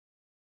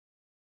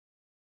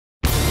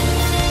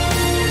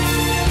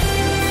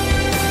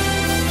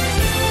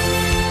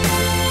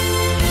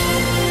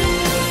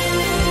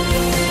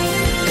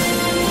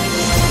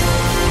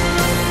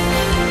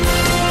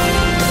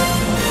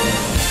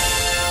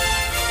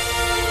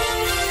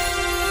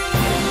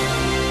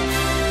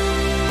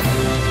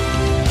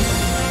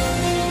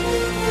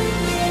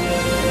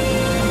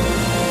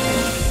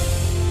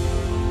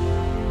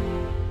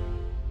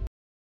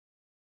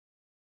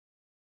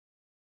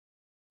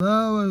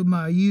know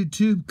my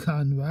YouTube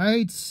con,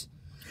 right?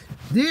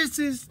 This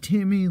is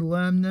Timmy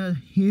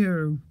Lemna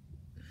here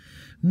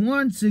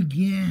once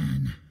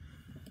again.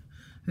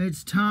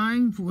 It's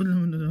time for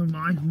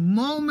my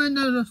moment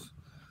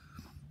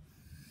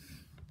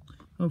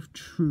of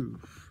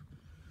truth.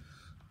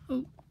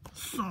 Oh,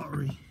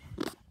 sorry.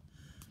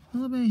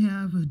 Let me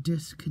have a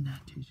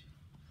disconnected.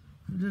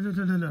 A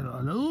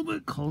little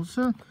bit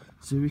closer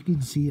so we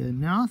can see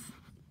enough.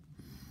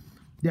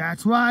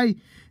 That's why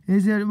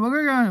is that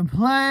we're gonna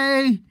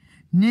play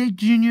Nick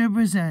Jr.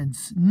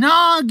 Presents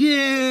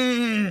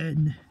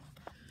Noggin.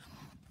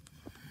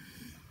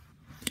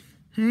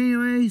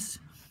 Anyways,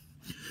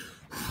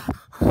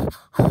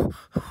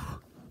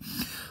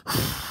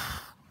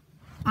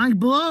 I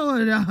blow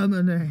it out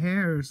in the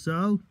hair,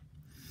 so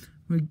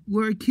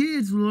where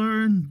kids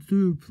learn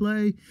to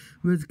play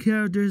with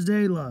characters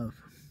they love.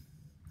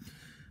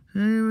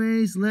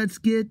 Anyways, let's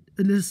get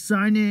the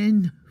sign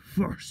in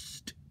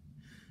first.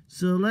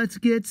 So let's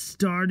get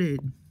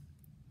started.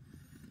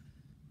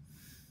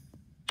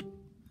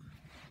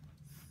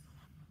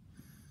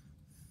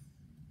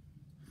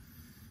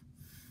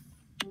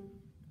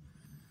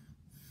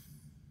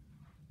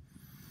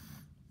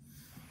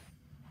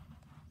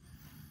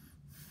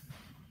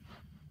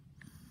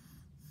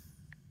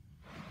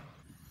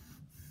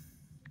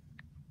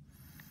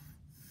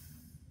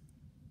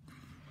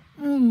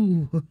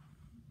 Oh,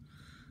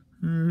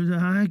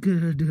 I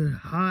could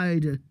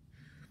hide it.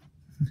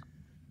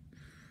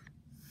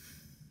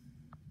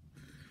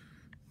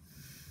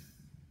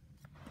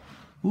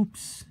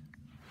 Oops.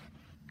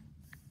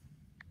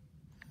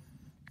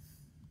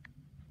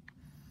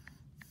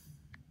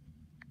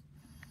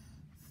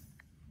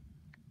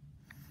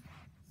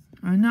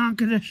 I'm not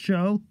gonna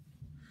show.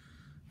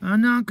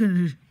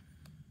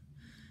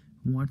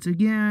 Once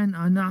again,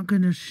 I'm not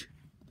gonna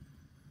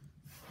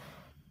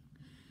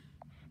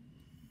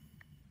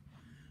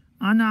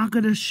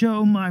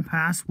show my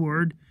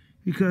password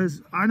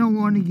because I don't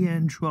want to get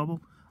in trouble.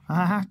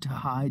 I have to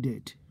hide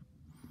it.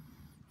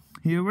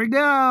 Here we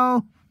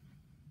go.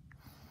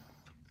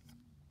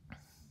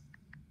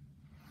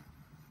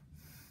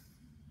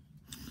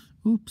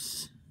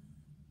 Oops.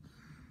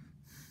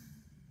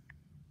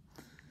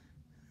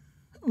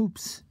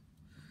 Oops.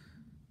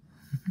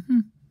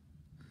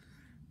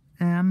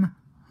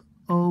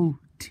 MOTHYL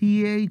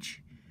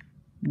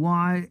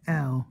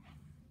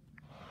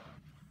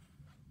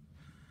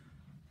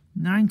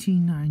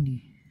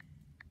 1990.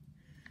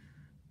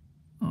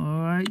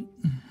 Alright.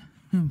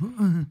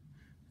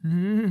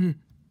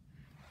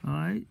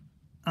 Alright.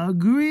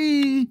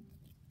 Agree.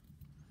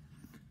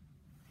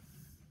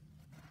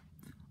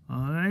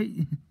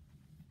 Alright.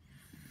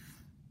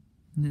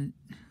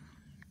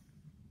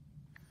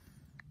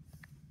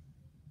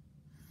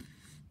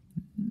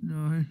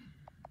 Alright.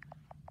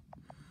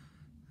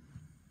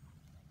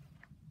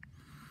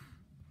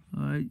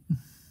 Alright.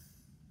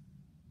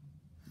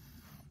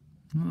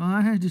 Well,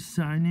 I had to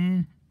sign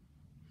in.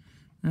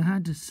 I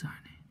had to sign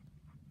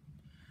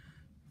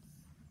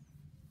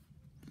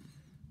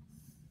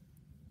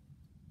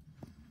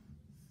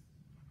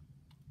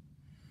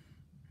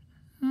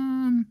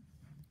in.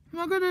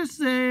 I'm gonna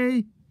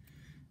say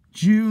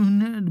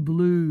June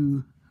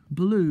Blue.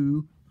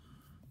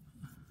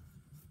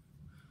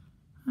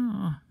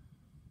 Oh.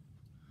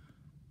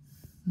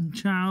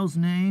 Child's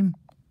name.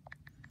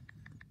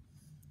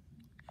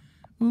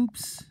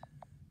 Oops.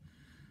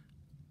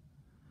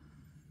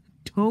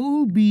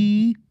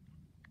 Toby.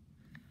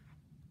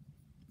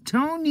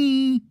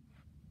 Tony.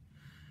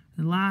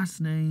 The last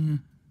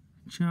name.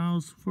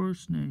 Child's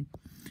first name.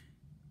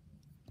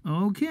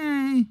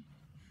 Okay.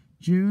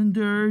 June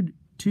 3rd,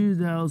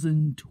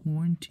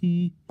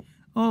 2020.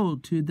 Oh,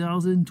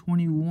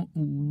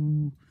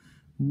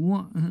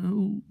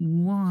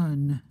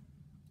 2021.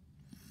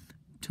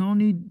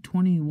 Tony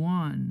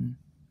 21.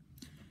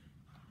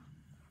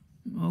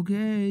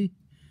 Okay.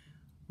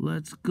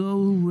 Let's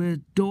go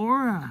with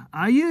Dora.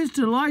 I used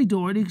to like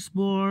Dora the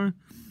Explorer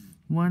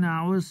when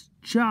I was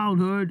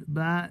childhood,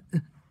 but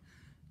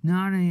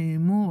not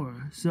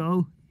anymore.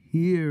 So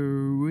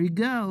here we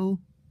go.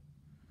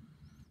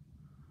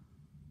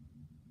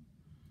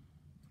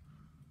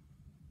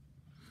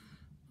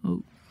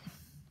 Oh.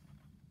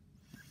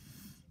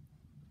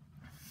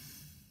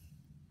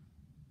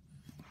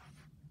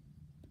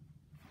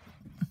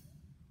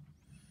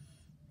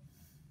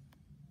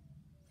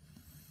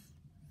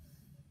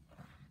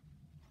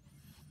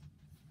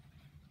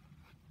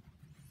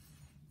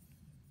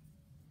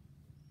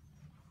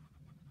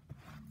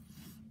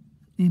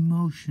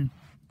 Emotion.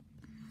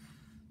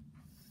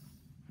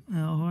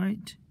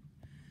 Alright.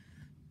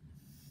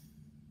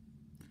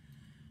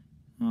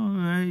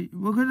 Alright,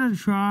 we're gonna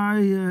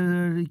try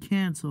to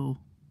cancel.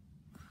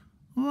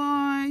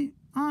 Alright,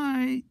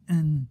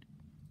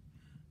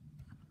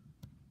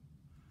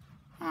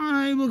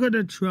 we're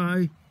gonna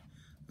try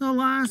the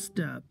last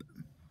step.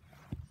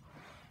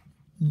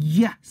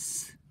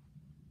 Yes.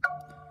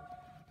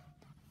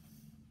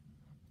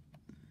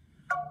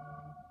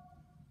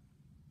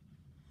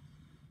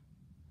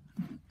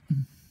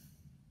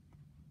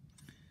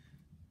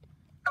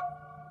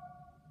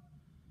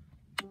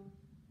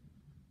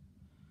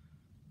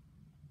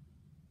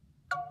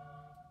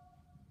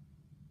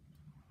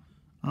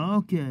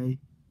 Okay.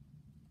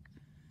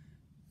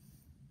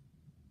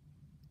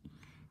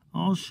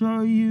 I'll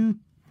show you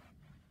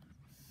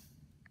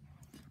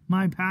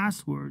my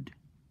password.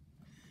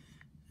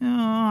 Oh,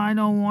 I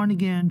don't want to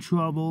get in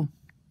trouble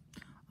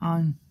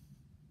on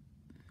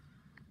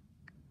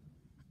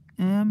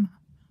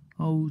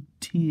MOTHYL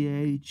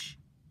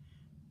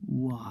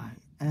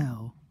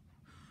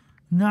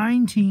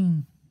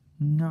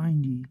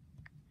 1990.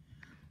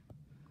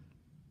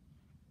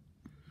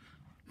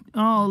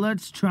 Oh,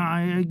 let's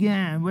try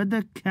again with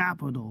the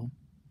capital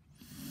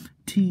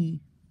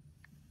T.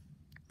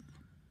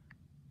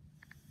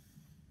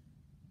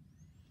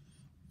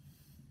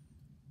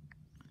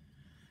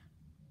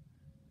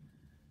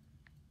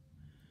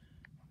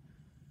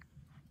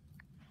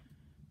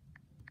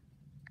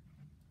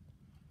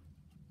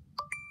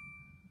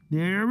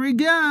 There we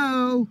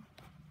go.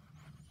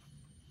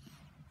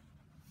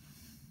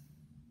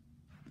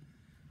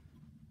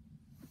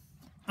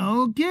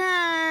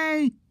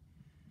 Okay.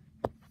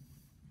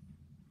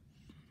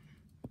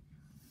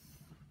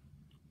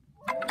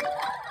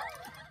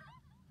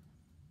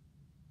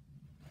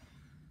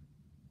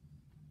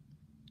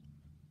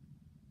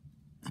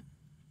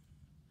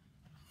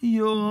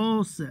 You're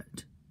all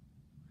set.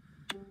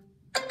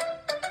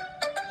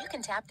 You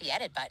can tap the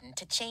edit button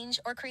to change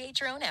or create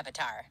your own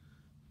avatar.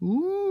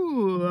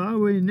 Ooh, I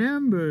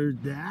remember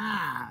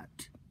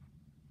that.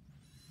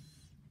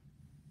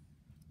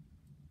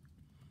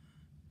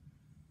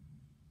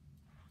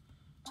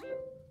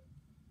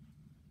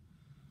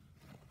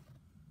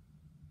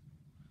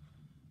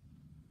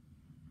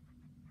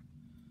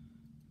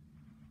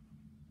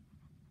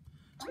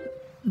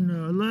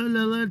 No,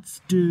 let's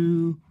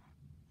do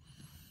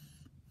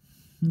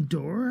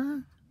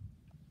Dora.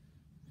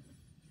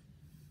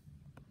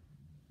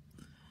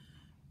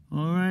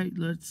 All right,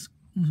 let's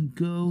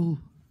go.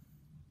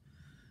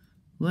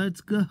 Let's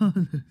go.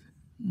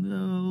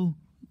 No.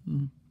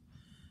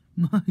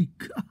 My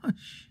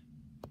gosh.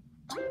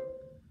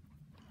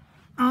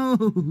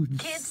 Oh.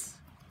 Kids,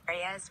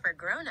 areas for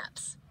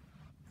grown-ups.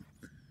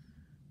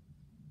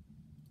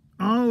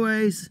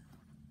 Always.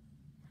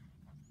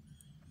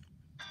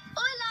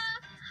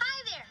 Hola!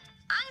 Hi there!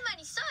 I'm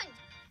Marisol.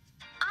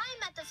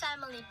 I'm at the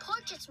Family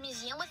Portraits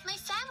Museum with my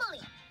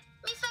family.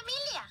 Mi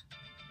familia.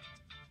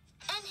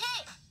 And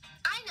hey,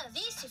 I know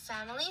these two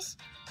families.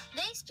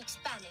 They speak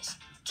Spanish,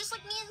 just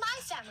like me and my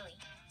family.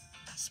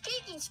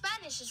 Speaking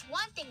Spanish is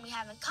one thing we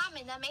have in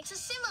common that makes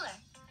us similar.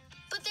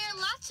 But there are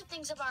lots of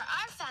things about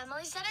our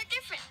families that are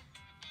different.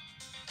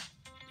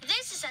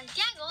 This is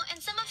Santiago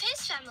and some of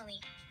his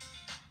family.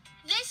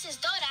 This is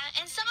Dora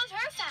and some of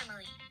her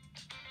family.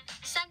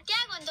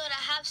 Santiago and Dora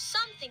have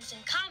some things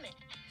in common.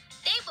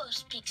 They both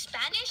speak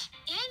Spanish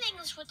and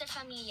English with their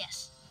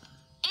familias.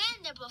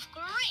 And they're both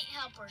great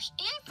helpers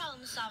and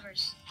problem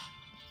solvers.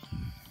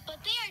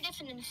 But they are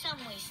different in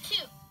some ways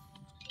too.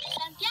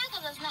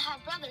 Santiago does not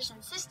have brothers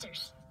and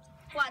sisters,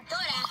 while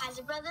Dora has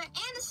a brother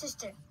and a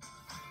sister.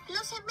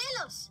 Los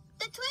gemelos,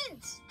 the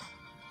twins.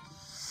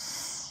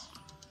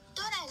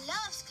 Dora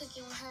loves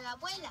cooking with her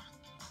abuela.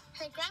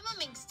 Her grandma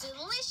makes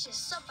delicious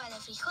sopa de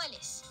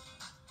frijoles.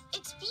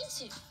 It's bean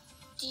soup.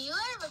 Do you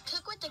ever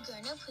cook with a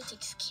grown-up who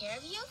takes care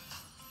of you?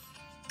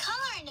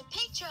 Color in a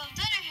picture of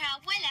Dora and her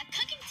abuela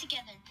cooking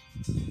together.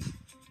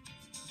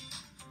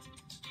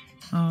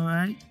 All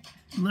right,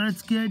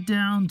 let's get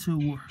down to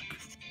work.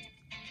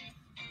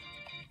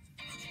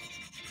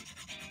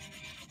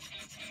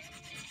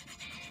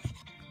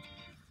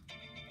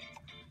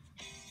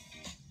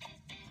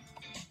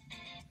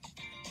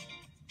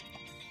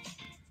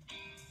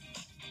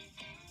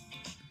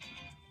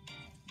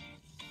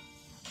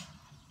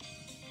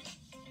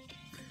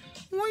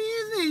 What are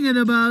you thinking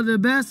about the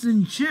best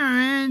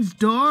insurance,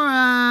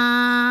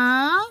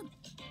 Dora?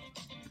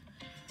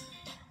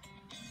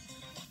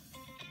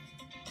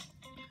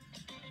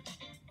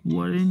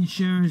 What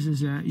insurance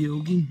is that,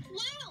 Yogi?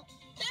 Wow,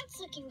 that's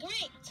looking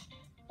great.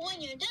 When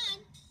you're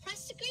done,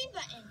 press the green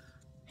button.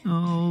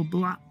 Oh,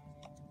 black.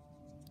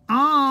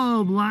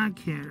 Oh, black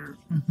hair.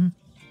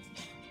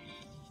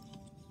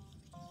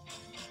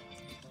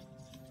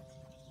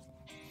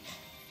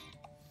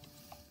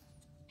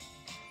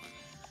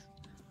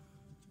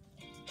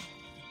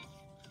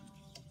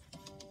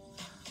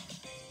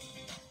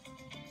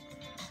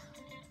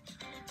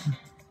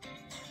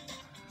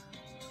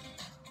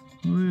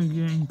 We're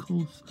getting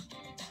closer.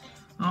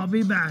 I'll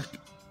be back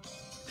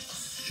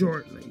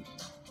shortly.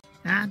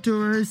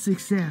 After a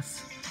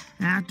success,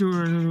 after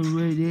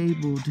we're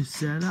able to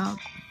set up,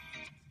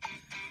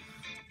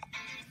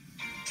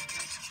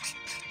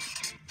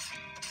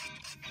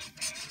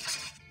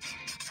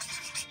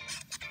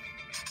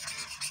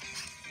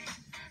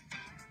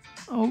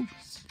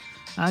 oops,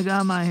 I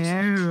got my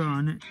hair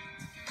on it.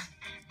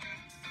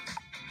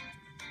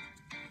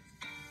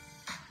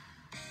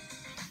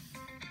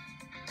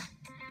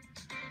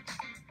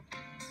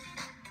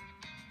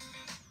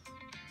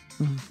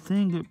 A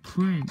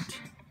fingerprint.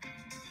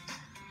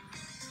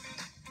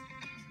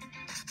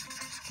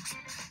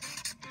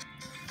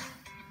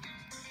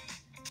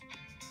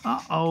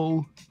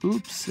 Uh-oh.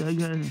 Oops, I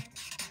got it.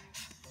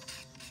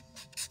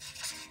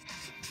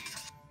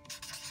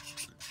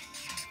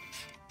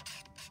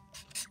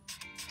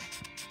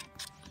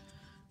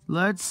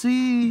 Let's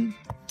see.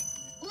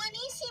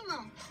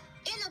 Buenísimo!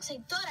 It looks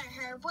like Dora and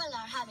her abuela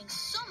are having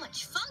so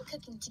much fun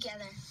cooking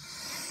together.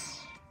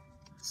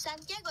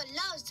 Santiago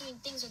loves doing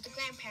things with the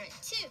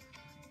grandparents too.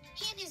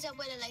 He and his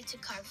abuela like to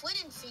carve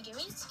wooden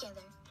figurines together.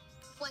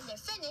 When they're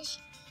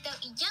finished, they'll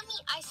eat yummy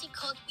icy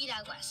cold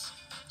piraguas,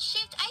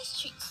 shaved ice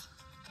treats.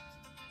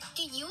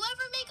 Do you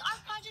ever make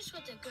art projects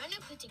with a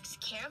grown-up who takes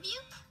care of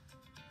you?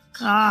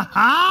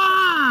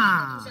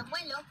 Aha! His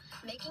abuelo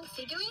making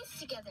figurines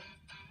together.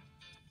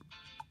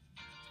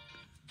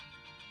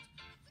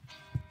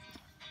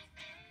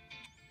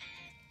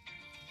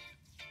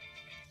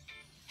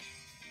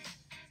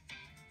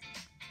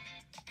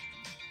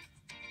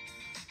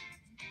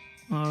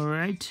 All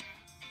right.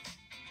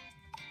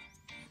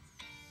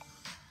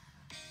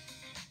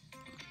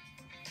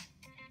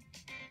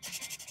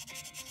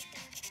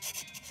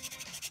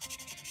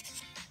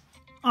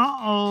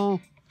 Uh-oh.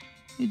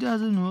 It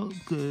doesn't look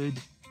good.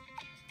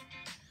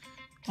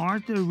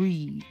 Arthur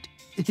Reed.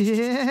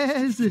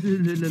 Yes,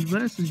 the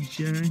best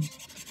insurance.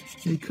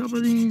 A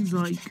companies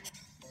like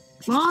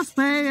lost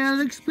pay and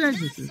That's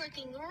expenses.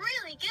 looking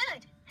really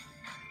good.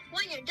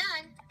 When you're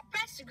done,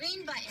 press the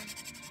green button.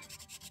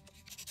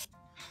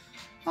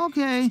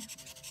 Okay.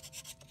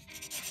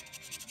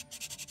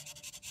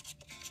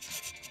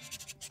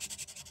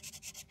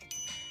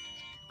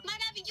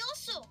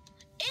 Maravilloso!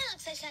 It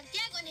looks like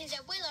Santiago and his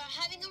abuelo are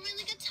having a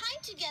really good time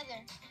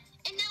together.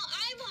 And now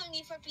I'm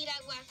hungry for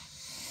piragua.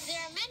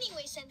 There are many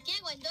ways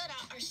Santiago and Dora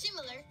are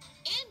similar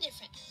and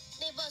different.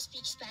 They both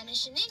speak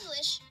Spanish and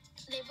English.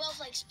 They both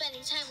like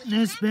spending time with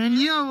their Espanol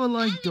grandparents,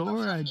 like and they both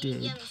Dora love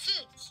eating did. yummy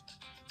foods.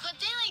 But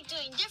they like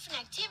doing different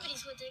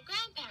activities with their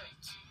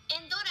grandparents.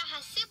 And Dora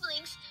has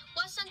siblings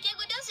while Santiago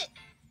doesn't.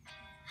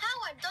 How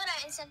are Dora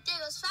and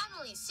Santiago's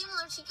families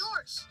similar to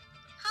yours?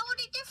 How are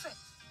they different?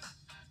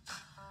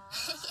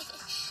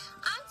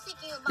 I'm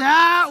thinking about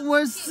That myself,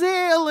 was too.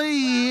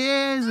 silly,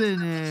 isn't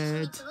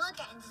There's it? to look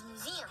at in this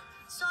museum,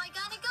 so I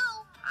gotta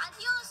go.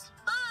 Adios,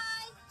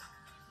 bye.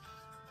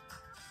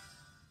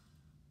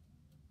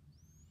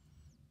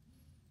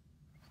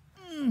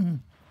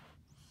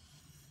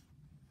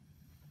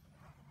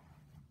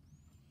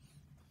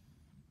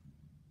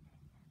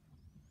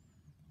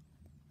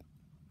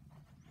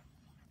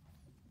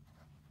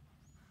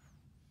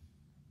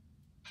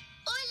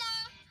 Hola,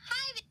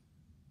 hi.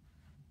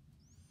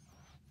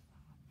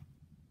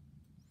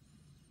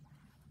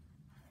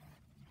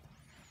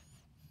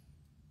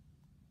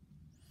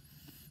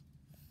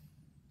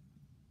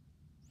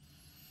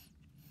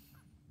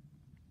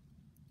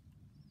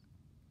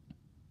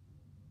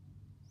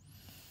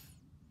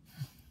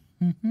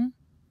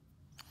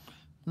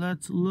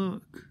 Let's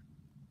look.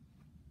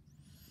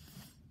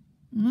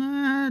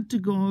 Let's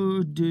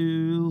go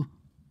do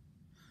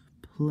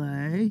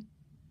play.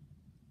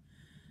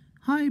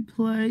 Hi,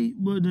 play.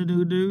 We're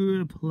gonna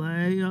do a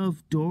play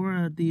of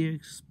Dora the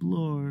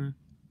Explorer.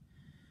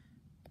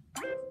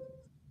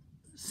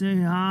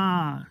 Say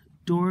ah.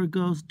 Dora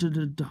goes to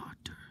the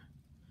doctor.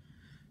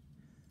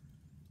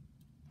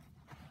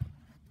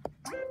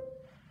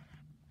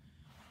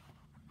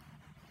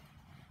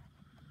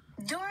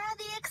 Dora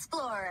the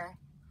Explorer.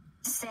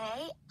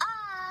 Say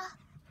ah.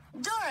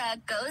 Dora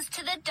goes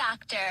to the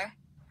doctor.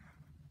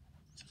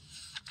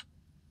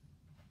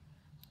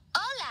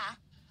 Hola,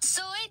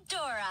 soy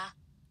Dora.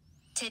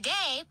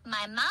 Today,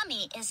 my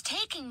mommy is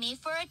taking me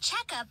for a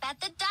checkup at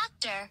the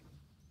doctor.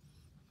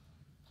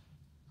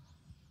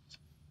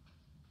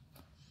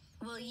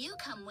 Will you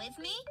come with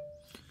me?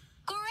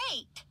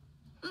 Great.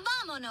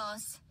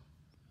 Vámonos.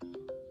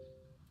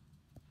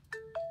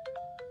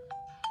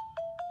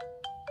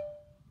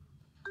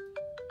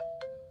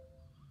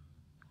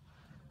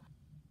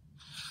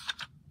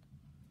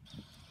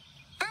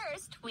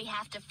 First, we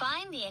have to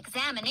find the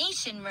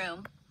examination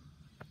room.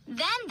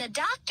 Then the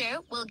doctor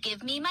will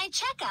give me my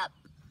checkup.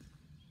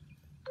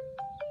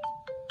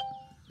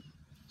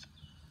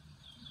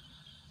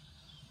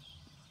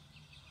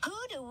 Who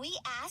do we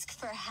ask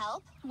for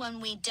help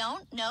when we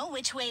don't know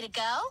which way to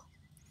go?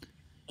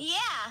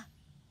 Yeah,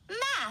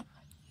 map.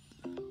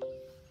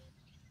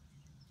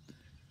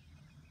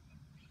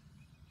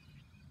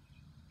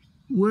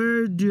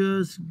 Where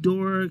does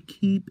Dora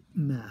keep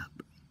map?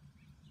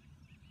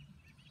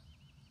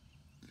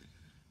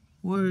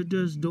 Where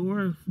does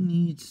Dora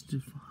needs to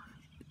find?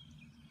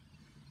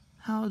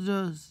 How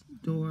does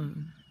Dora?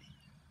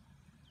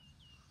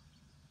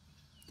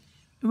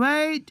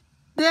 Right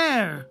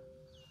there.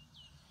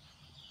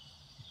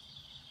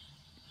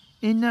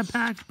 In the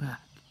backpack.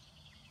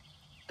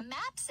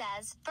 Map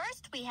says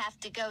first we have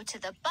to go to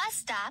the bus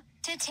stop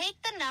to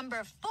take the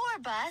number 4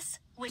 bus,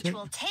 which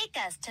will take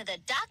us to the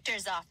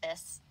doctor's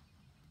office.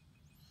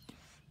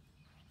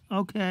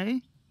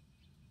 Okay.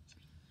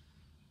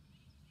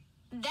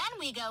 Then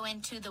we go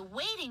into the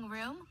waiting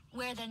room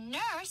where the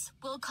nurse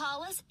will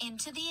call us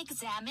into the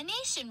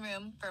examination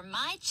room for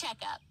my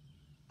checkup.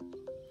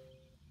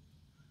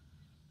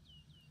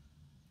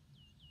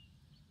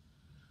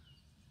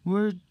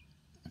 Where?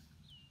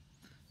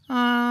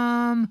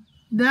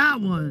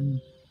 That one.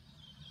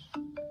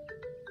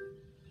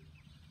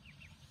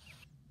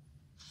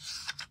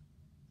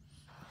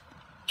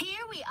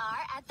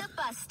 are at the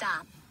bus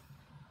stop.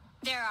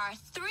 There are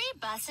 3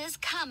 buses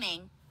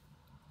coming.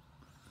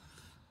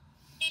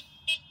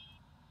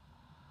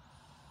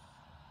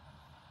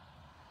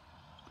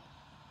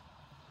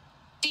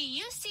 Do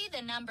you see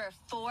the number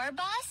 4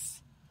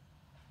 bus?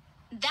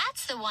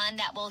 That's the one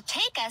that will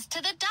take us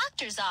to the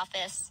doctor's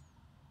office.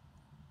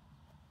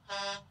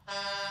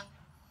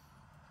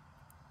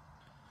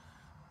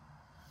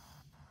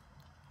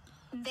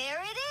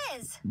 There it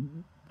is.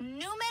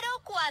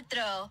 Número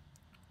 4.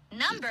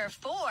 Number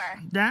 4.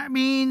 That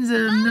means a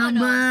Vámonos.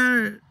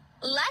 number.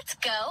 Let's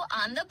go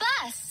on the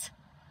bus.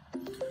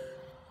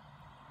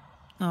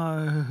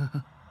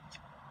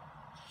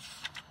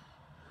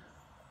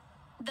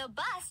 The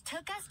bus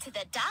took us to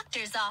the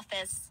doctor's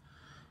office,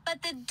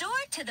 but the door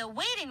to the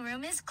waiting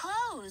room is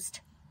closed.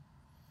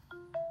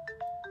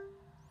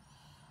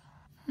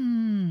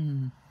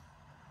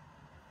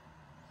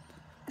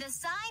 The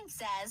sign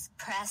says,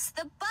 press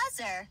the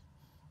buzzer.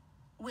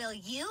 Will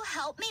you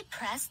help me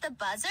press the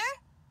buzzer?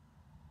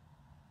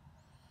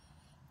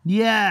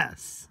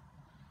 Yes.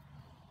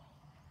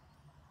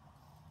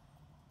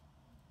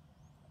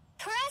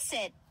 Press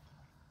it.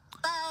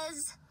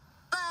 Buzz,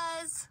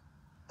 buzz.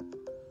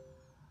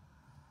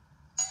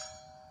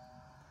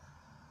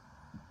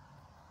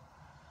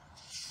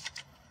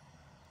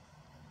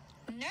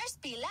 Nurse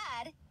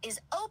Pilar is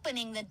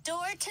opening the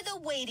door to the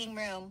waiting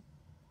room.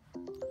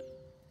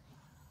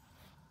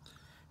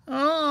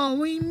 Oh,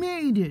 we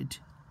made it.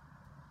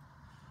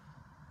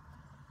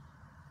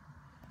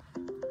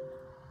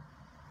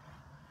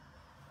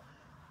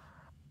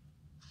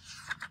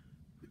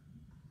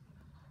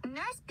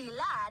 Nurse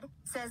Pilar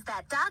says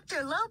that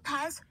Dr.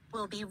 Lopez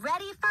will be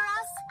ready for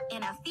us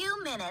in a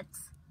few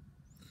minutes.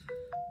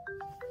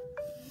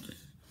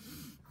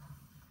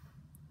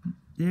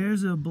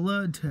 There's a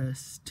blood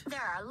test. There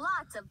are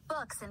lots of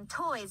books and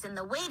toys in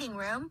the waiting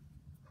room.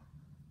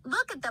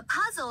 Look at the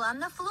puzzle on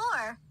the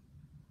floor.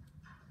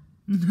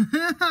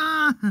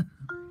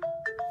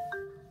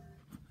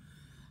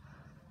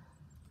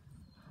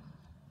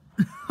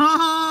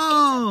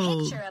 Oh! It's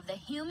a picture of the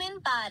human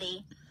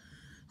body.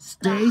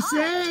 Stay The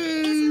heart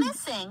is safe.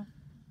 missing.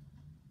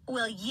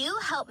 Will you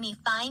help me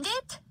find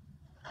it?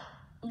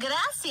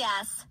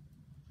 Gracias.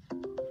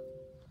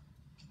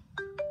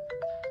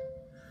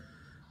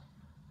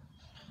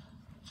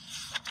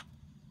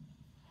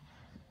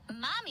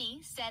 Mommy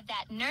said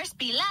that Nurse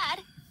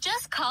Pilar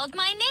just called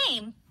my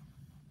name.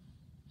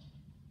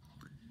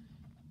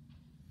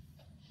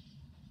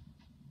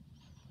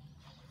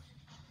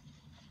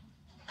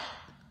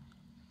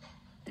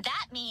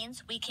 That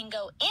means we can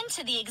go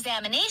into the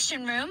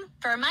examination room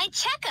for my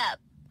checkup.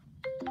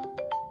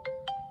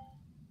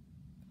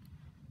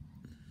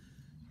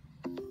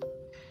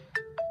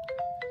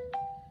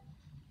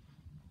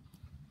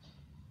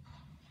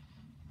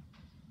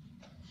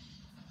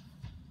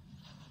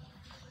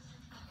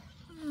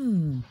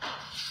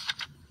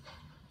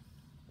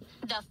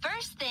 The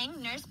first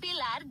thing Nurse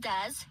Pilar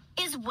does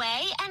is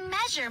weigh and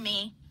measure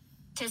me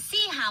to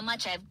see how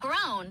much I've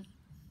grown.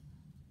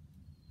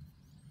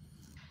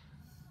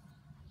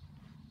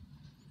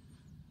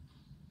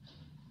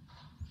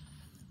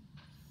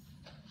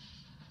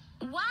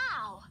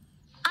 Wow!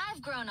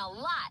 I've grown a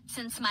lot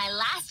since my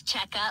last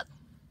checkup.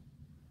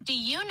 Do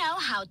you know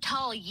how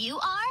tall you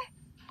are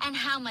and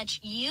how much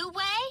you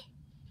weigh?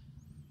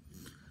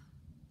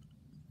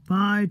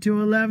 5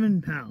 to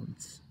 11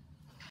 pounds.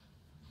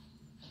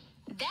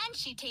 Then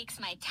she takes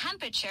my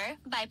temperature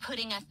by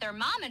putting a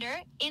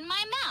thermometer in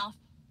my mouth.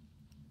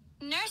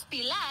 Nurse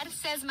Pilar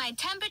says my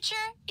temperature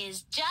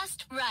is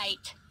just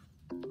right.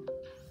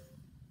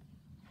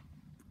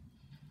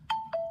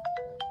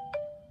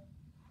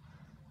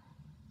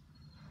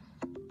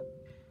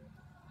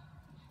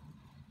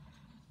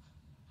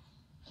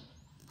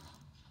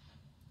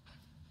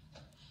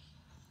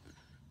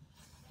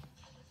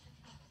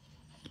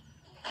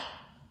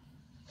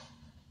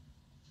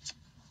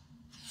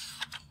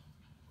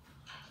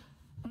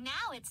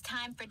 Now it's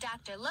time for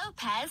Dr.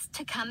 Lopez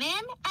to come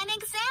in and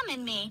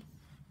examine me.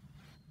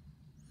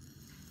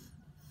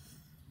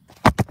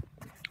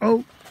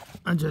 Oh,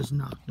 I just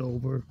knocked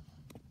over.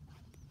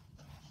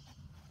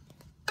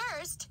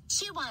 First,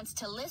 she wants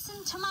to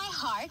listen to my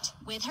heart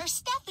with her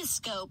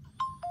stethoscope.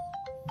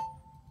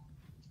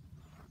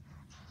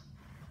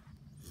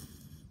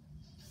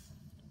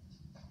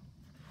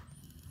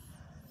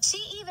 She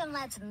even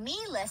lets me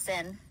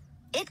listen.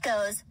 It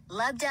goes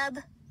lub-dub,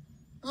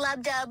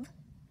 lub-dub.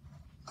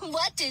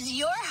 What does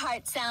your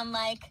heart sound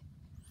like?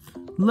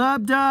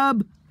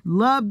 Lub-dub,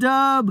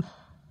 lub-dub.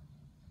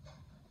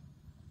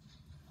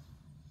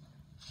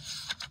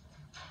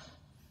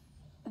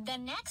 The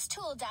next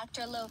tool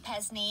Dr.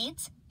 Lopez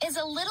needs is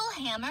a little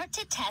hammer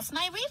to test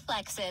my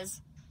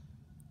reflexes.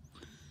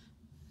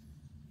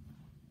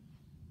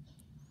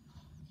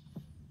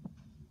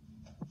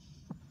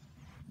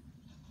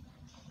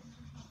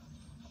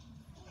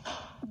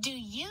 Do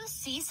you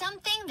see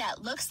something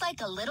that looks like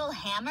a little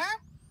hammer?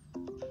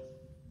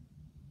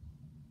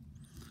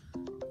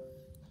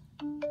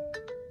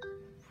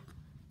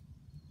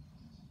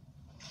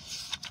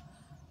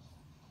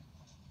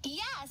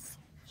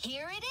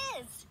 Here it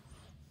is.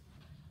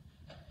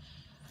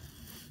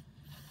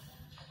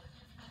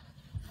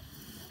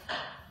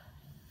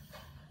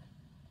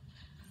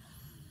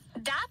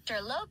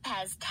 Dr.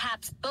 Lopez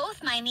taps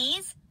both my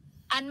knees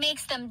and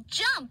makes them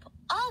jump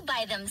all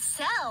by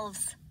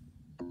themselves.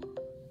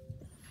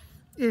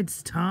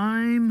 It's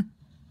time.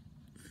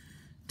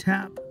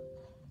 Tap.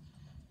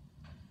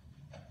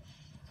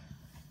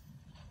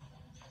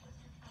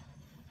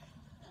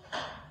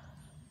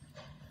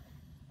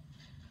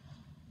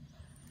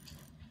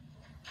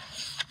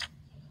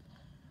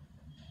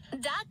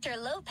 Dr.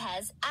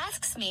 Lopez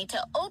asks me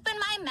to open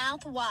my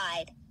mouth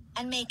wide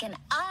and make an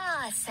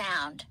ah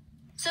sound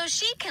so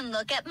she can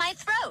look at my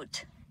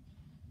throat.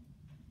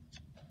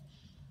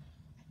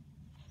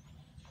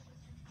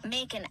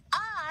 Make an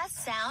ah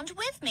sound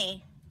with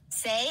me.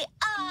 Say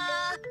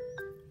ah.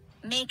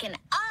 Make an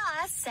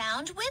ah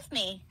sound with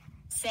me.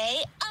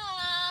 Say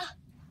ah.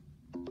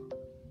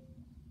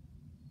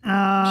 Make an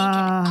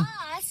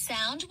ah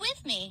sound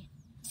with me.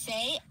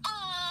 Say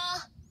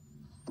ah.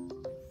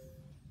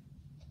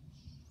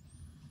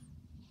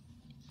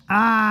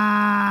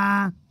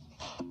 Ah.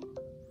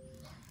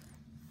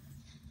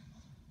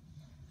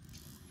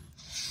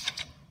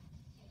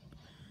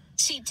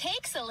 She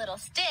takes a little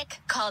stick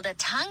called a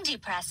tongue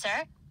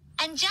depressor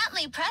and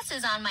gently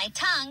presses on my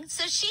tongue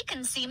so she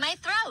can see my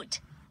throat.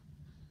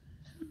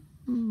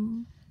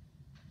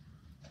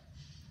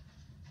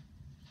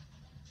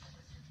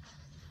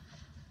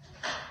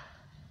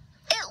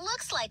 It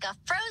looks like a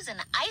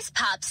frozen ice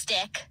pop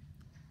stick.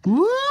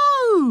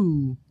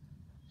 Woo!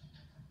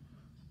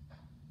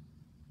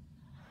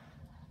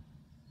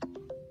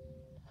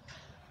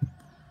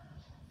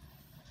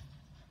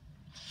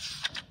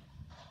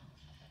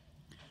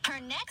 Her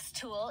next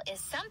tool is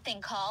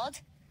something called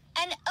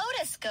an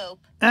otoscope.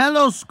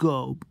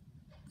 Otoscope.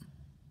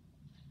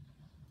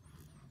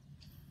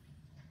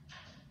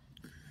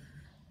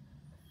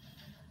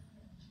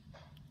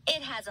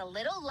 It has a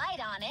little light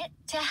on it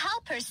to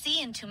help her see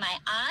into my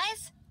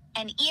eyes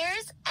and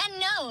ears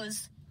and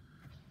nose.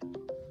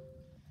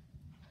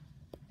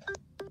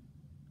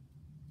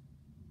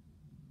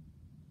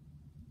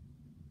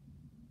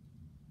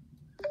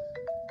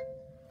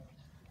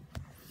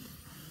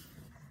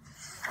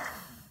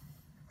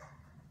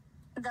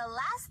 The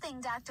last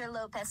thing Dr.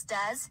 Lopez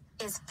does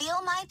is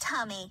feel my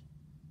tummy.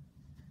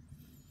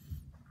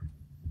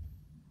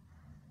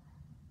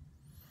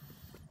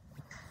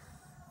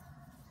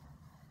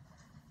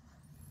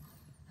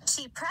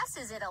 She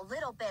presses it a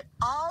little bit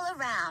all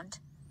around.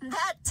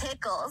 That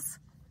tickles.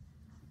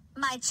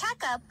 My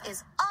checkup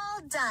is all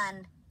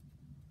done.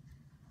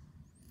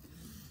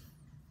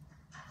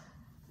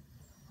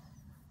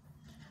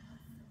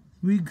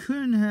 We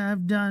couldn't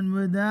have done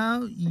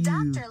without you.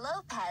 Dr.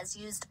 Lopez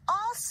used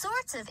all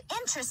sorts of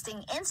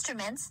interesting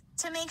instruments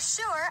to make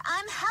sure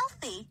I'm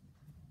healthy.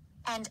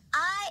 And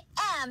I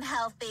am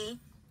healthy.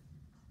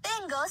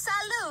 Tengo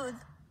salud.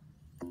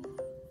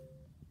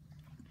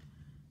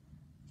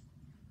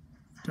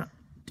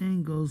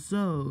 Tango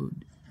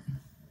sewed.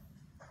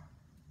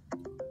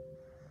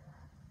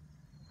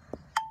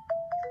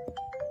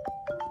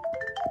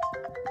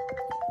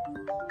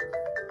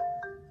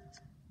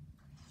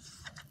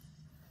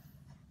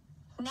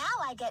 Now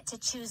I get to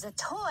choose a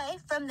toy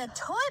from the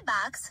toy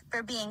box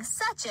for being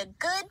such a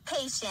good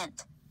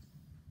patient.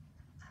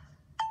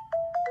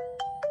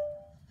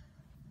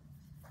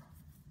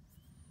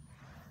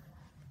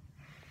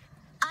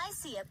 I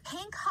see a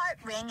pink heart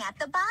ring at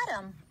the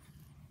bottom.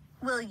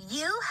 Will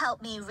you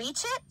help me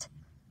reach it?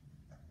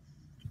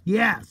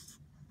 Yes,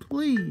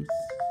 please.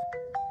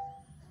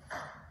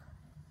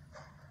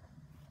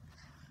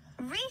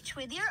 Reach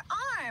with your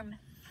arm.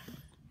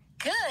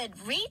 Good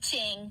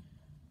reaching.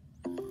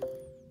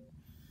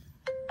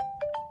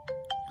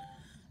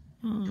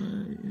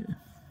 Mommy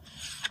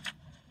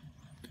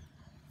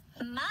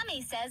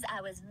says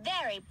I was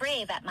very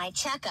brave at my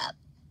checkup.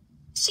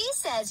 She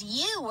says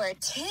you were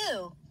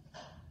too.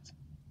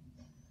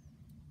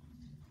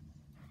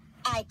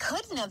 I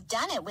couldn't have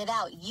done it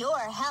without your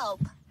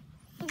help.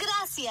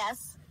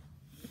 Gracias.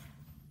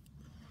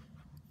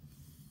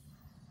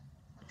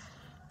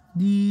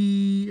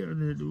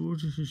 The door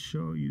to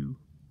show you.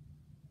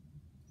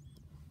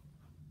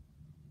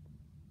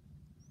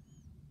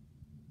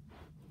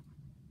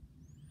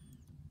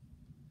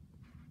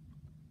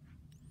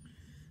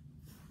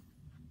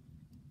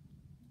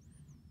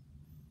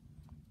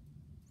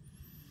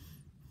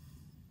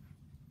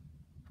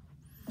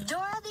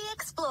 Dora the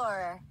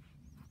Explorer.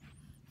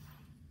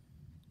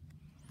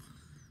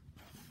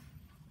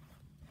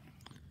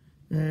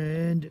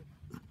 And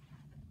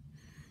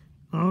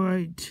all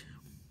right.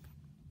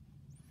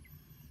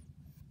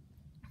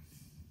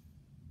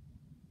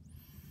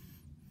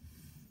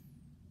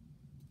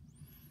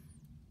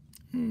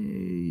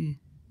 Hey,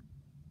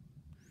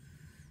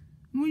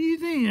 what do you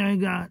think I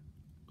got?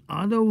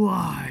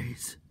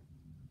 Otherwise,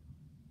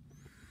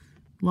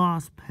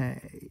 lost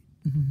pay.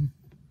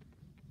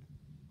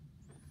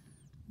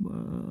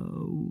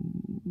 Whoa.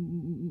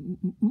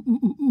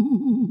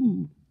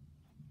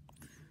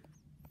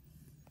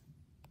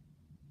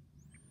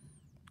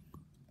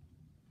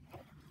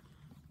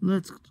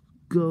 Let's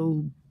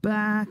go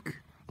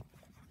back.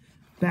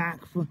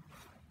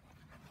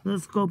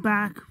 Let's go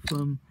back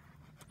from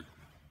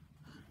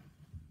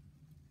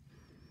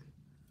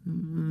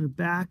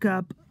back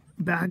up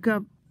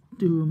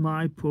to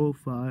my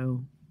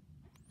profile.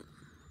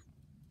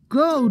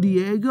 Go,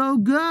 Diego,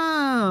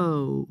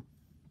 go!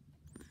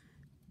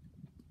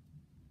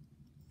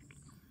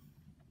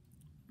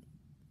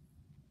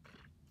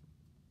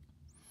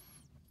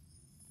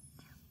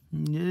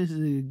 This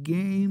is a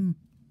game.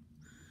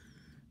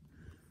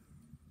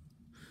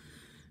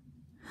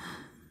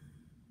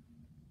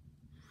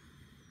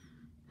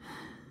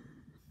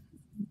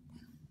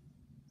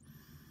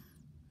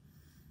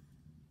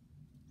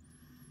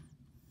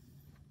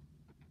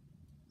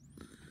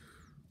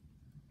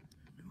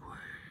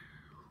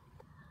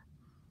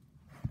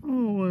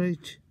 Oh,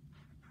 wait.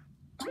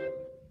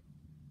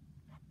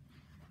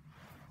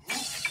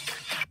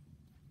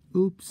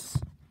 Oops.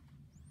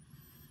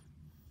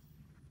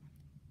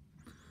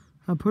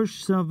 I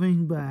pushed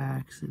something by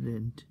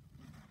accident.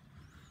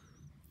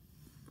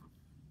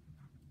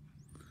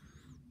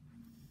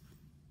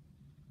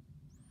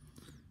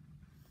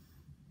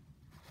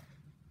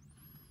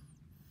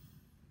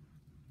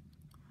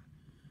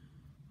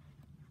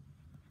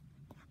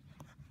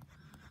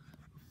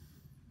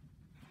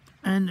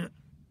 And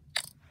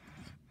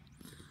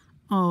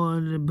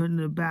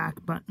the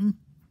back button.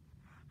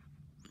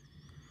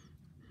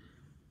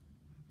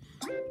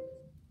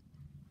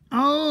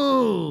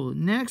 Oh,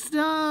 next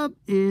up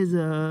is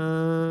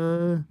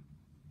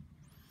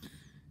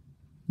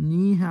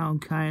Ni Hao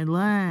Kai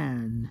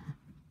Lan.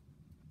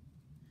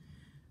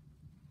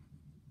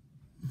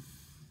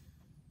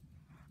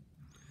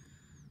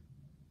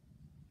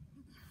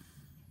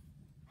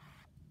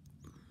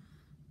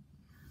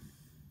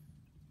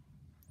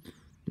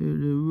 The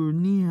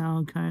Ni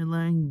Hao Kai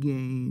Lan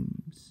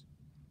games.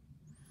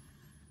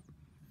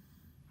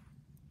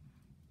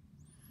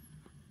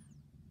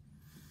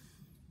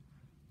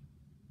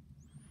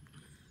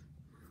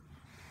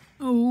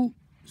 Oh,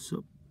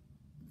 so.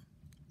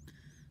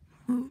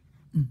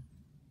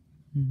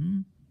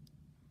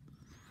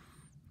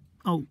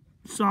 Oh,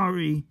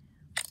 sorry.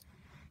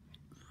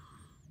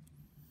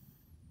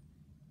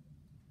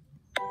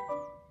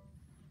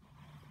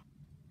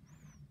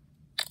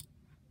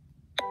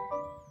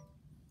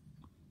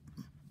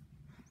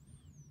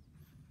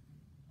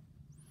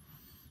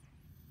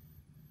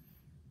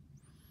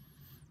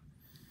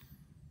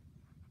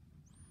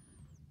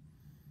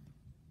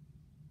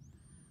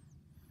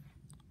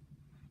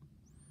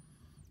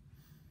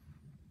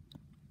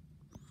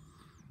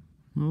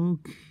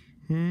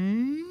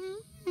 Okay.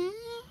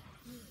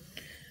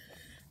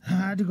 I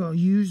had to go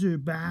use the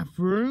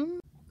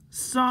bathroom.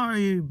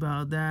 Sorry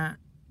about that.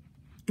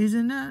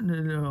 Isn't that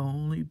the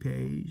only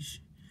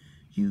page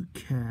you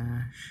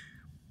cache?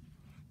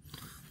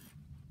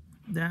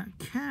 That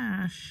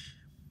cache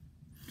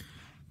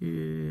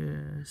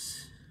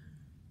is...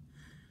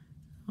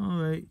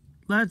 Alright,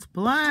 let's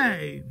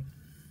play!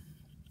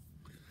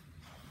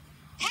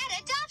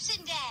 Pet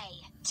Adoption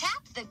Day!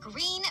 Tap the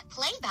green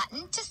play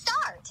button to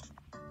start.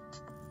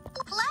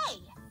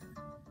 Play!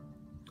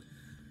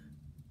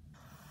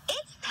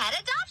 It's Pet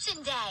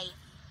Adoption Day!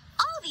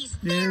 All these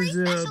very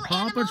special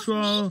Paw animals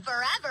Patrol. need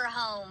forever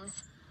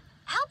homes.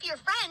 Help your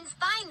friends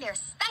find their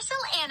special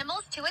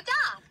animals to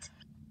adopt.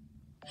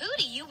 Who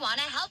do you want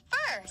to help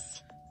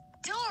first?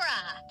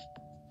 Dora.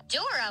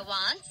 Dora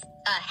wants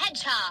a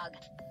hedgehog.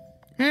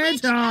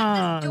 Which pet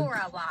does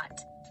Dora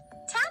want?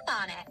 Tap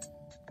on it.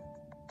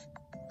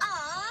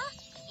 Aw,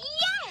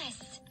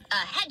 yes! A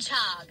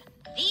hedgehog.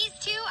 These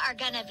two are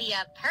gonna be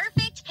a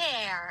perfect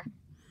pair.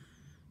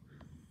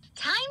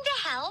 Time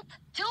to help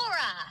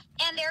Dora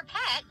and their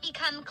pet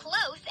become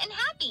close and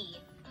happy.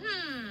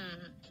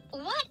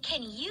 What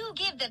can you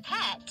give the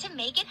pet to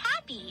make it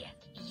happy?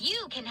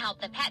 You can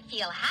help the pet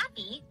feel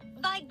happy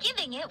by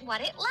giving it what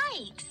it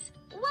likes.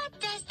 What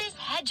does this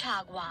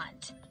hedgehog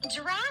want?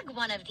 Drag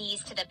one of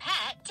these to the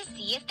pet to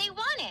see if they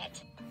want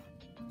it.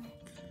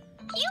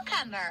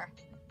 Cucumber.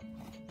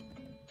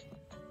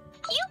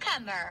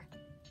 Cucumber.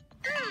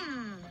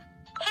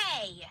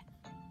 Hey.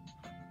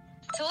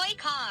 Toy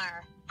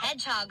car.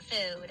 Hedgehog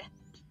food.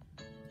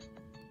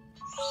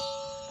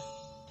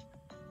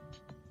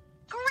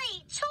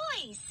 Great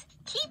choice!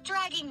 Keep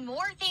dragging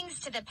more things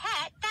to the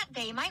pet that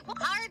they might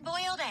want.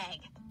 Hard-boiled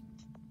egg.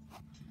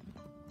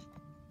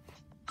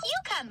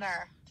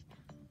 Cucumber.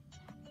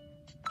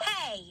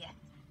 Hey.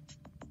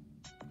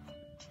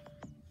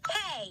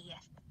 Hey.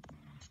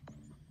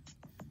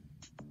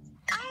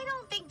 I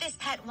don't think this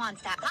pet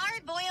wants that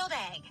hard-boiled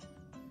egg.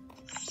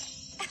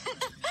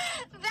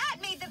 That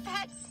made the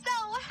pet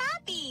so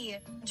happy.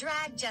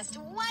 Drag just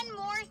one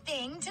more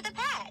thing to the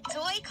pet.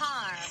 Toy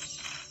car.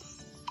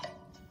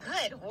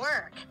 Good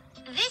work.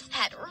 This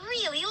pet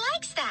really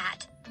likes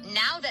that.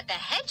 Now that the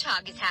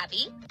hedgehog is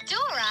happy,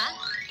 Dora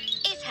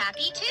is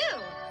happy too.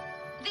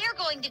 They're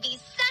going to be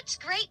such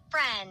great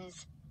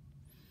friends.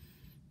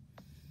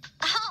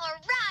 All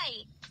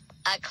right.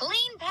 A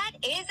clean pet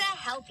is a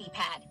healthy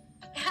pet.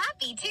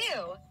 Happy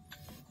too.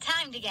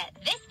 Time to get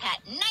this pet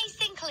nice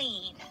and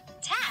clean.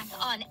 Tap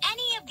on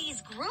any of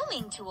these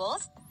grooming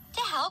tools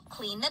to help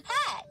clean the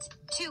pet.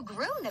 To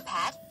groom the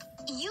pet,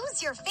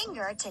 use your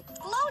finger to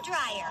blow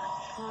dryer.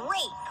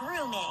 Great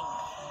grooming.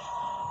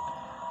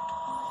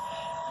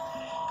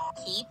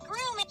 Keep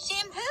grooming.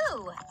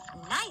 Shampoo.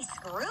 Nice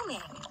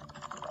grooming.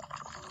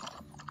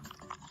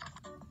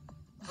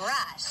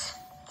 Brush.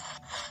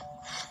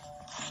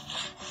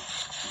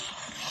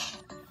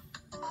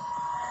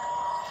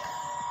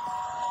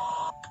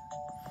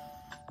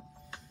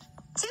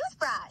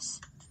 Toothbrush.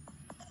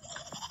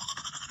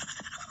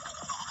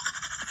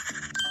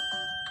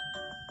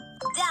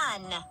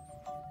 Done.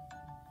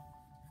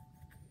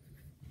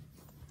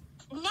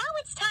 Now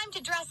it's time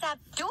to dress up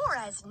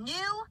Dora's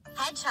new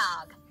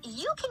hedgehog.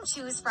 You can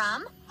choose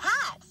from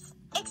hats,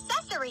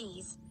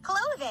 accessories,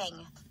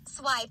 clothing.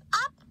 Swipe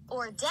up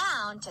or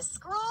down to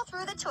scroll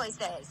through the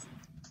choices.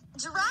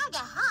 Drag a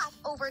hat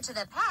over to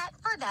the pet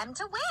for them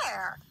to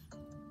wear.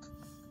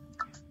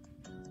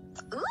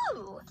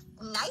 Ooh,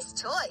 nice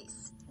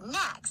choice.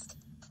 Next,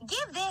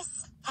 give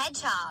this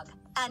hedgehog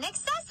an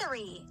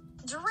accessory.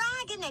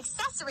 Drag an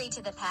accessory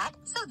to the pet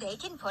so they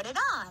can put it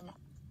on.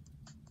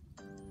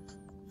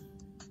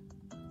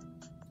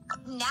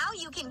 Now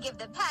you can give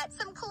the pet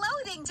some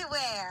clothing to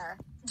wear.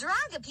 Drag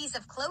a piece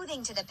of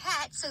clothing to the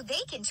pet so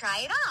they can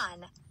try it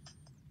on.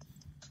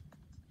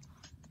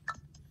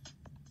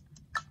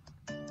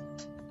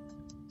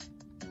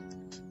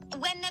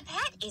 When the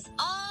pet is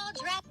all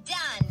dressed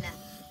done,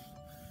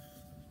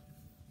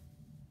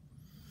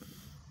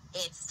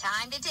 it's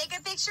time to take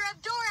a picture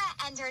of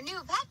Dora and her new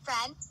pet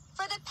friend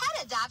for the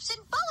pet adoption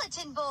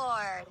bulletin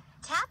board.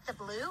 Tap the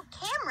blue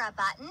camera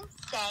button,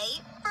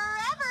 say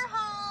Forever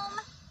Home.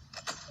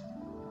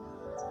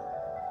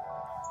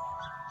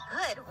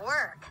 Good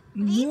work.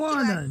 These two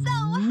are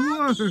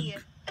so happy.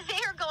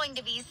 They're going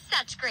to be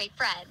such great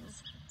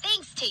friends,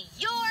 thanks to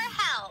your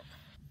help.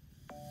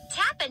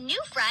 Tap a new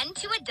friend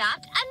to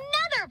adopt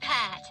another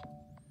pet.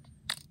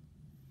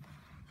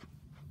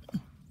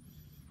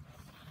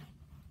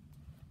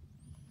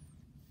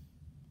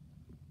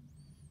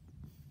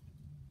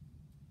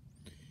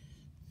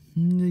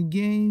 The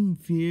game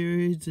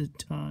varies at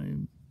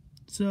time,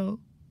 so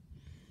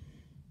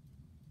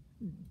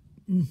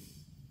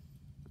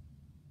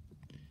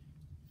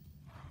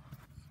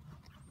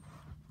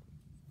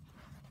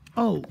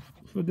oh,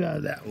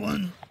 forgot that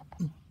one.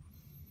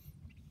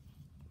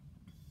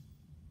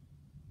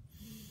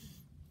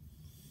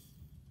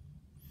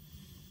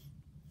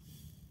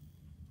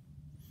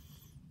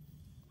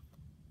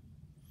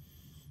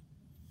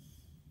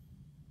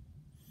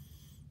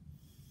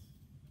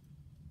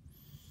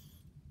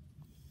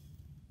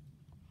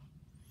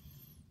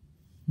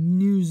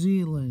 New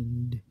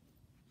Zealand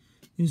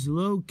is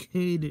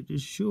located at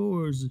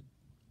shores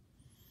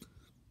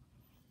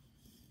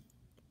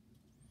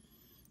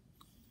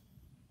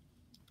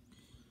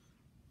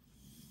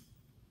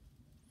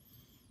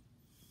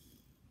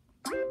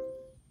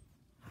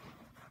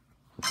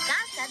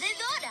Casa de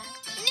Dora.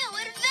 New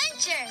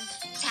adventures.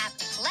 Tap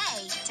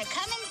play to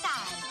come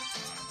inside.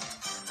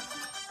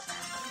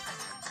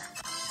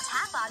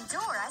 Tap on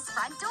Dora's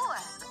front door.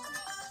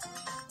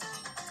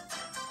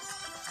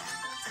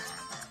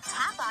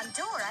 Tap on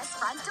Dora's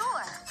front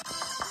door.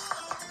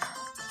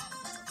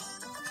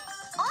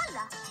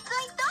 Hola,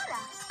 soy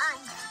Dora.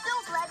 I'm so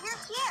glad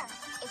you're here.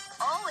 It's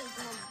always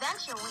an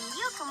adventure when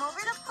you come over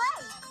to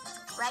play.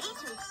 Ready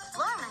to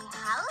explore my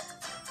house?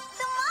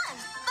 Come on,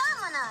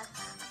 vámonos.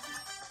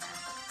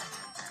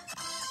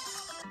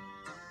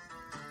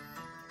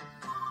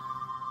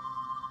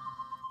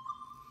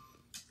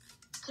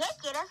 ¿Qué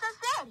quieres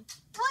hacer?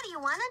 What do you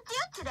want to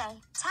do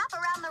today? Tap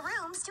around the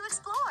rooms to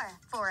explore.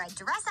 For a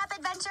dress-up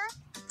adventure,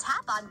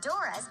 tap on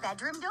Dora's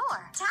bedroom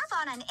door. Tap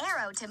on an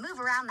arrow to move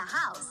around the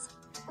house.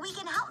 We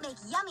can help make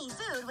yummy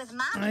food with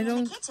Mommy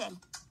in the kitchen.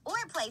 Or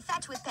play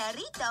fetch with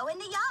Perrito in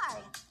the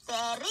yard.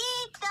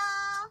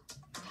 Perrito!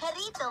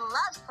 Perrito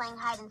loves playing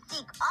hide and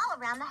seek all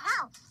around the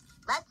house.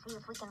 Let's see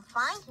if we can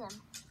find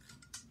him.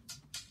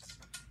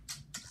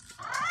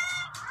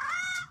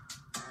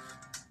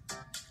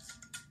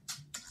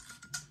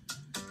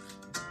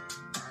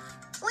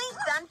 We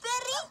found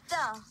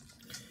Perrito!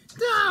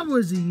 That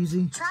was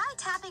easy. Try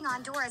tapping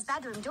on Dora's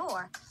bedroom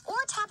door, or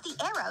tap the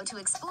arrow to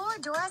explore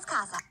Dora's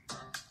casa.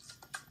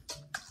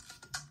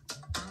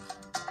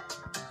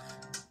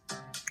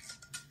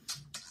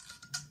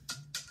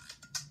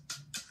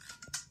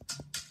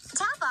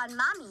 Tap on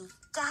Mommy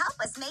to help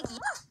us make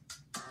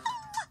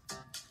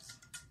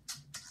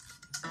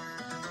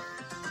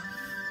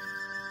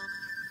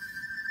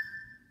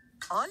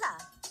Hola,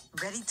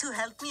 ready to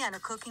help me on a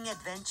cooking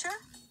adventure?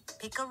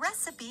 Pick a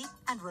recipe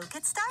and we'll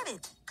get started.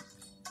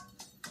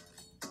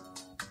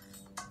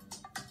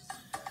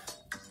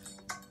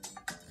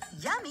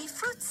 Yummy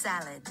fruit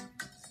salad.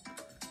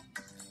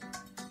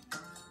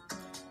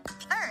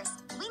 First,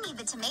 we need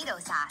the tomato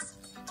sauce.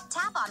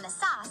 Tap on the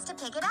sauce to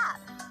pick it up.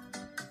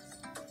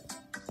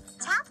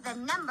 Tap the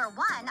number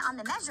 1 on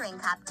the measuring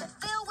cup to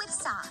fill with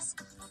sauce.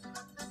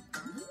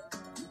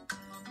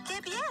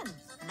 Que bien.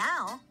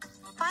 Now,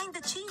 Find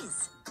the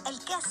cheese. El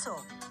queso.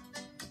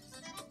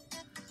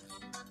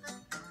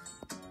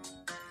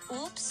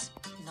 Oops,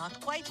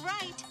 not quite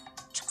right.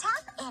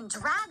 Tap and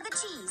drag the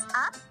cheese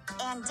up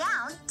and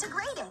down to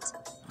grate it.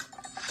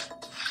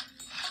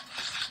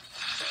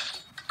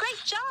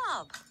 Great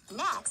job.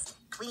 Next,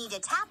 we need to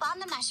tap on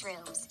the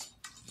mushrooms.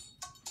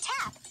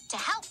 Tap to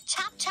help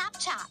chop, chop,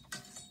 chop.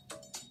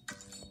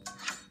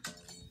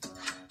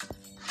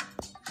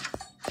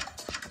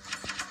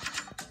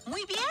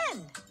 Muy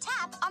bien.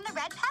 Tap on the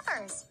red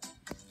peppers.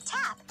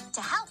 Tap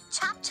to help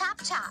chop, chop,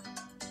 chop.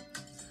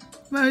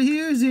 But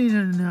here's a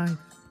knife.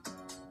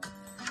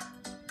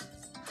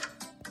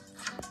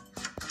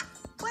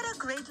 What a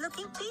great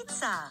looking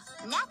pizza.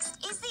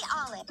 Next is the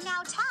olive.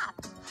 Now tap.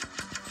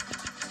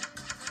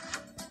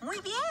 Muy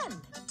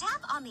bien.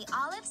 Tap on the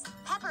olives,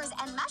 peppers,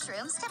 and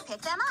mushrooms to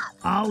pick them up.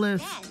 Olive.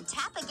 Then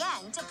tap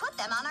again to put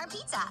them on our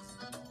pizza.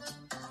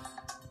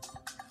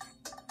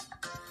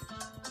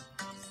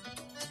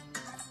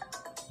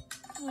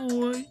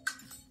 Boy.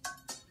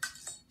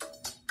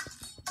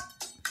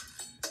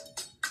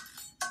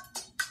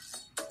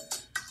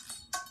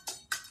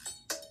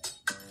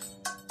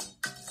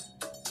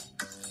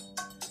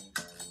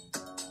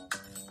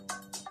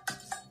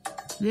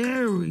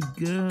 There we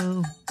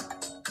go.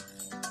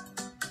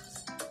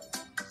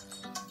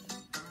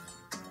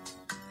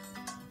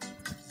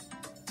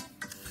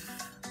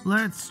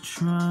 Let's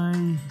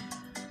try.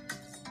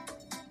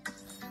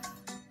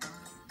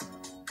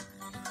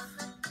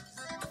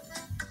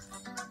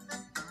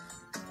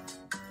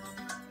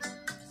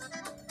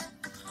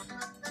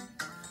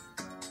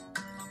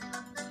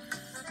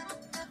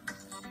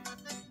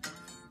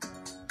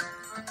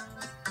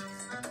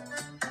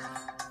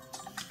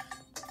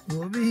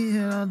 We'll be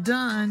all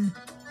done.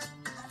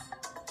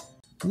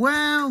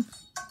 Well,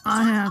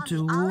 I have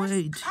to olives,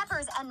 wait.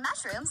 Peppers and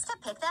mushrooms to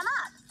pick them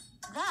up.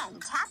 Then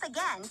tap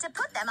again to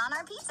put them on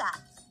our pizza.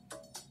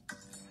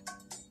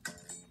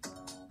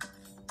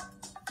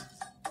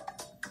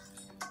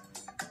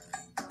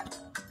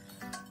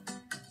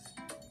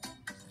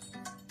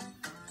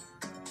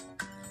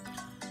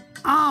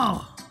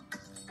 Oh!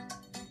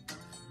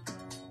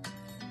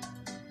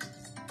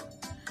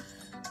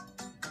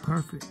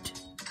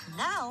 Perfect.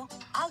 Now,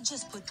 I'll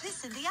just put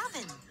this in the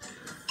oven.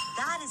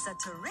 That is a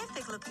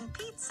terrific looking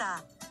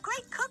pizza.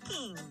 Great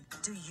cooking.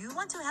 Do you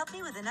want to help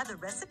me with another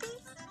recipe?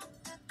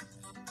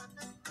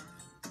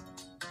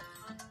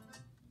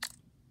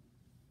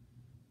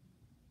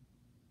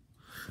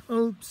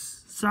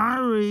 Oops.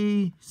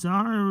 Sorry.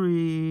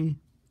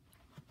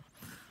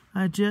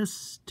 I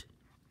just...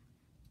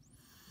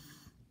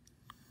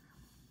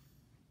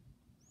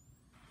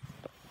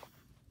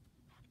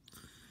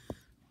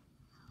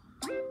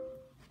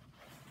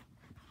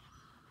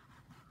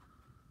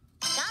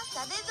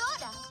 Casa de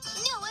Dora.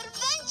 New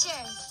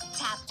adventures.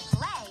 Tap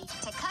play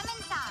to come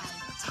inside.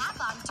 Tap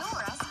on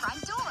Dora's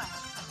front door.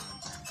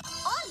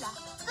 Hola,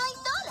 soy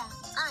Dora.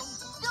 I'm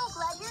so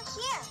glad you're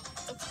here.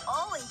 It's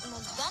always an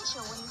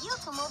adventure when you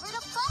come over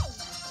to play.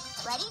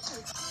 Ready to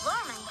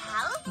explore my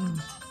house? Come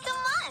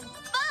on,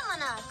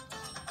 vámonos.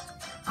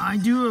 I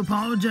do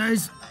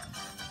apologize.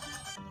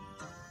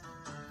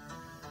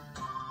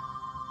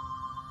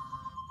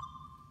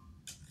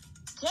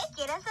 ¿Qué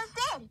quieres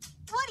hacer?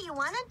 What do you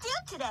want to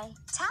do today?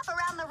 Tap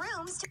around the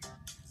rooms to...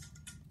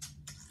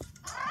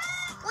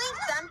 We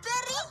son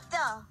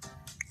perrito.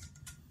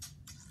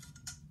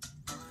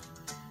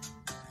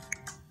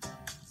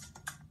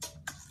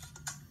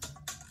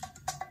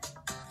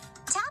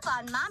 Tap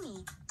on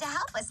Mommy to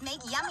help us make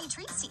yummy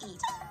treats to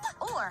eat.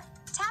 Or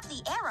tap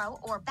the arrow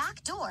or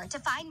back door to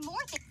find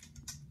more things.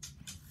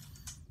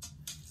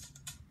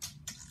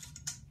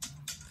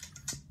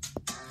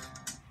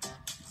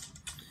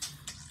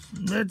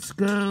 Let's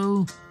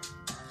go.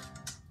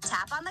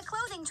 Tap on the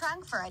clothing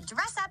trunk for a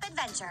dress-up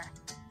adventure.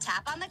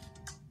 Tap on the...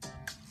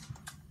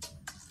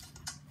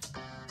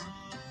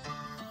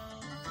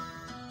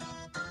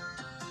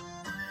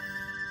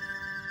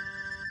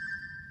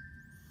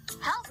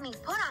 Help me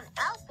put on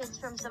outfits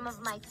from some of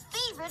my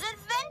favorite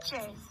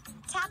adventures.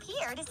 Tap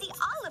here to see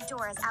all of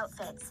Dora's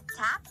outfits.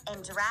 Tap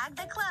and drag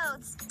the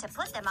clothes to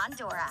put them on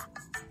Dora.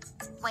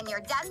 When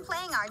you're done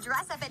playing our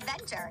dress-up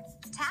adventure,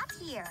 tap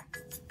here.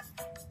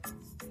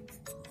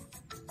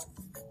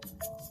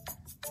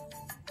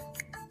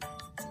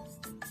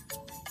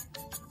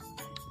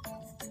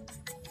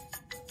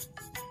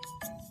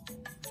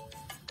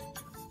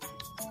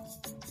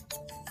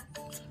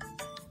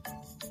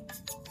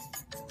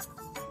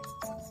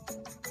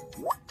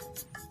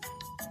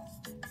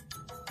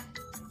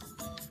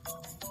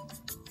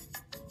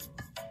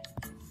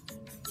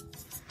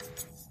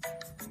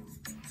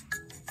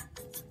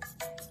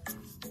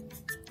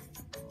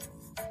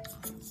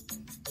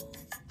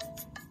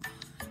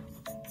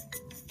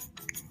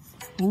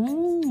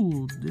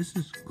 Ooh, this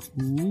is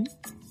cool.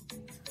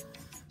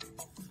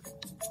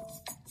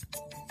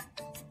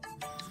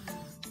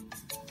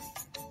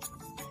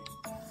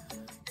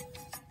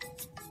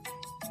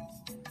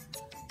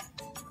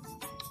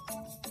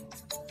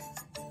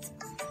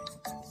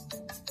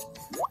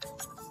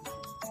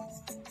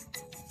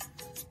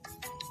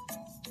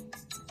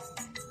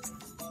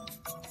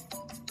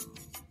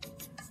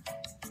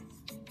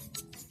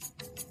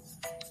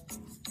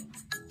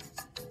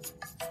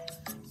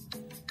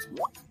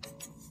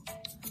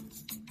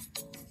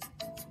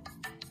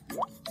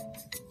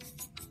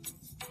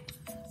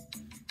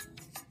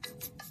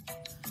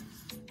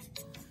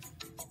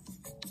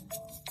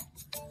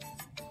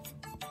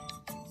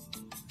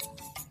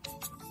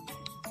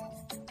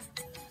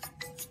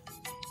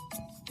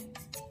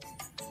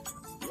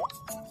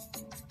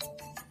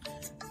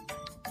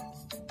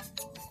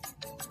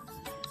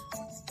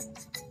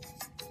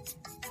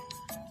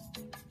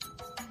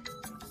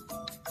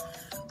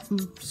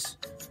 Oops.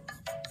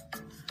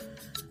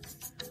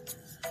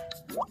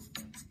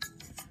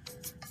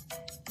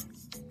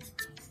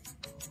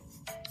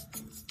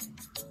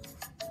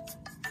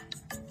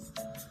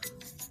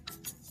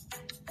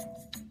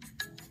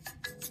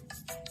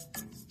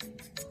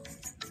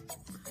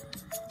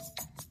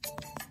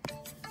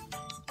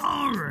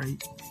 All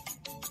right.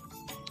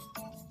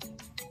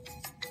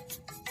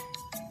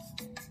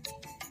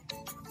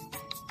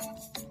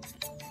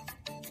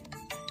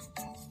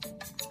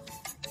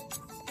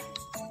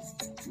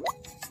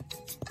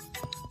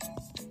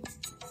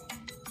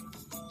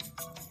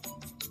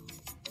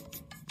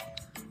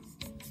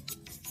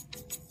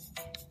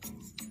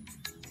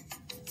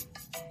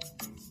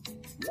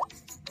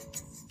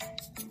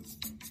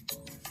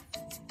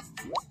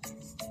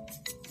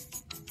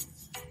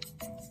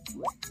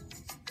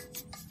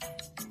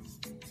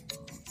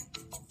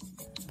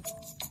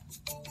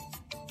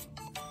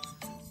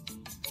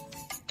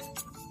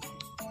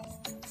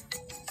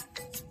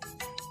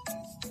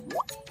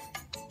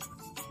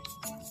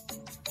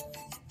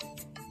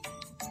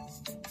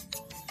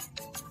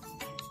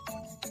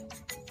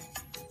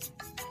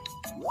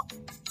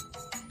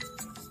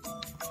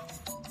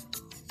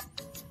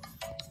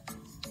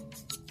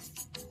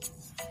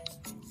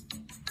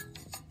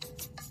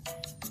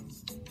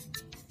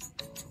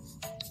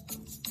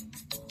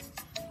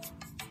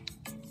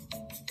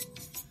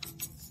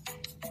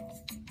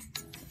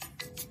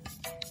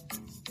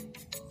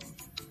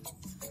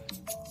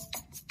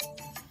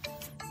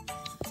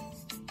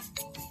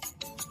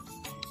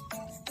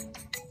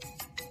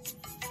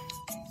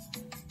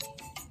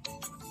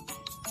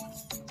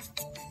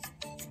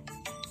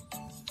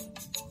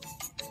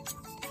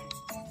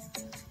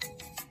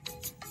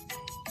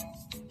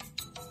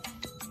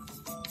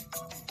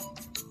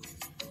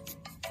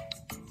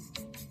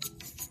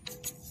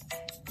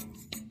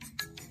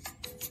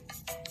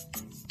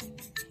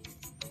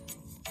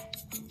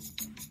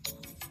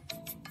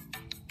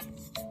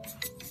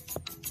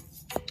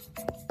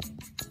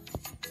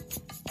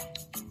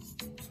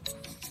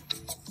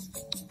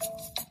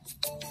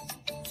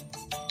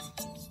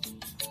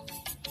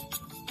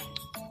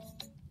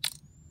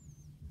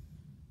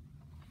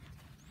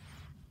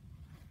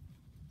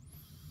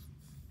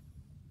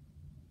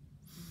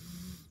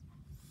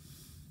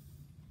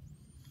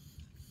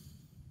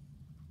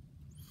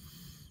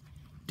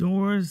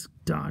 Doors ...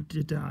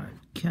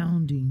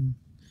 counting.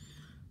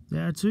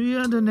 That's we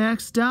are the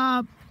next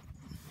stop.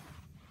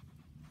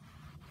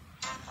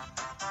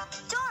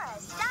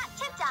 Dora's dot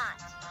to dot.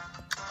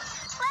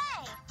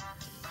 Play.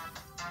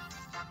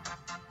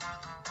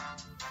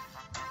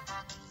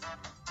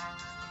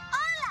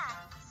 Hola,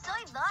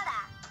 soy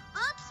Dora.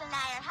 Boots and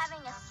I are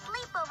having a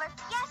sleepover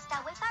fiesta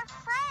with our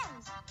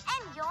friends,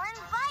 and you're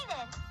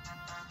invited.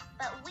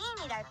 But we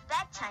need our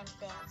bedtime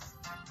things.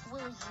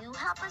 Will you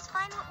help us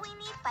find what we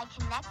need by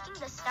connecting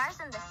the stars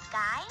in the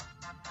sky?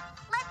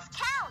 Let's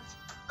count.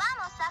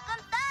 Vamos a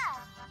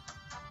contar.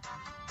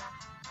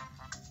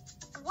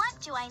 What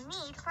do I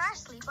need for our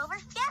sleepover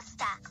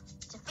fiesta?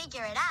 To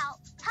figure it out,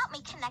 help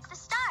me connect the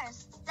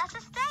stars, las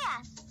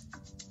estrellas.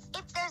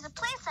 If there's a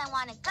place I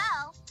want to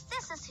go,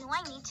 this is who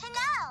I need to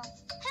know.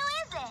 Who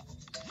is it?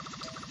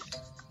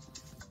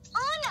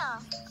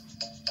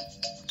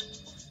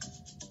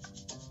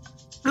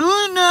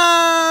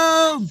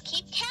 Uno,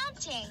 Keep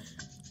counting.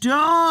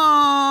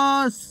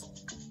 dos,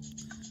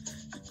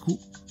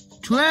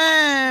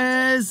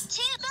 tres,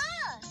 2,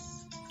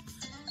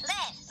 3,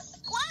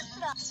 4,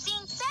 5,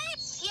 6,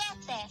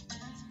 7,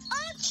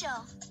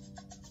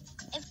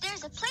 8. If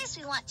there's a place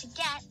we want to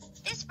get,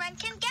 this friend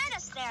can get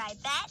us there, I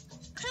bet.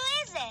 Who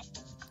is it?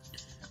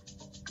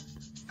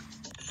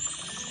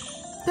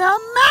 the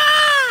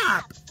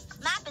map.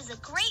 Map is a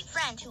great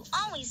friend who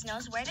always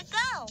knows where to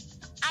go.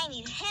 I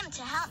need him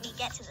to help me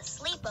get to the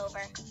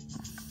sleepover.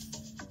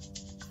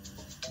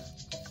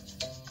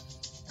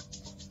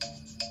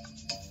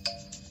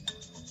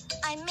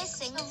 I'm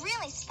missing a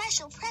really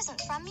special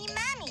present from me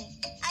mommy.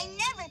 I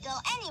never go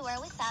anywhere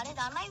without it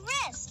on my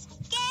wrist.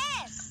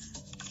 Guess.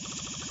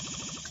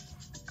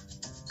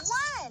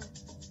 1.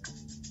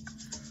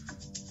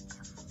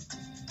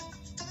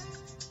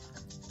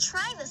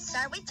 Try the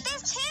star with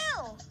this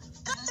too.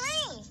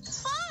 3,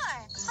 4,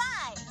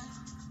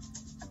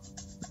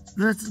 5.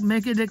 Let's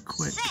make it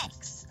quick.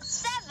 6,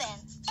 7,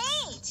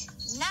 8,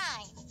 9,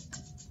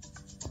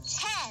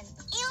 10,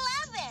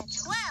 11,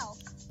 12.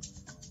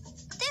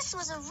 This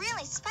was a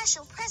really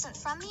special present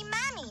from me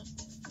mommy.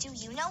 Do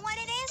you know what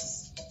it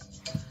is?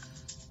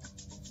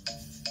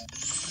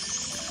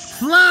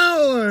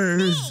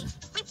 Flowers. Sí,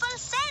 mi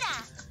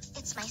pulsera.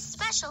 It's my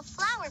special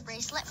flower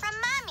bracelet from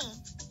mommy.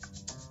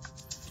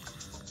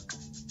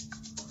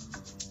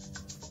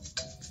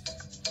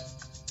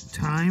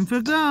 Time for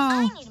I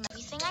go. need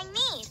everything I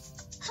need.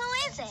 Who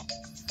is it?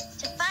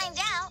 To find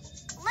out,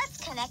 let's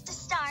connect the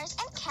stars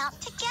and count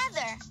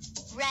together.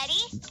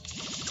 Ready?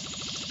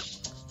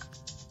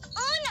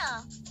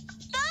 1,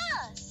 2,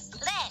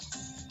 3,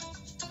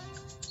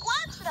 4,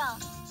 5,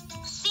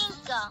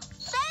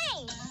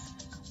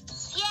 6,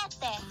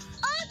 7,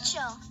 8,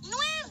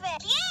 9,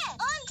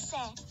 10,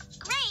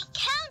 Great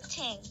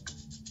counting.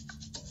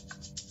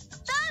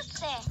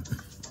 12.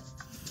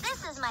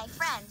 This is my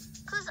friend,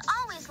 who's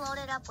always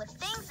loaded up with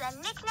things and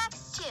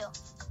knickknacks too.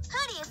 Who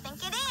do you think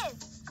it is?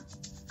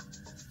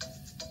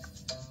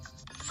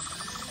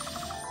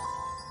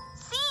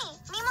 Sí,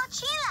 mi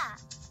mochila.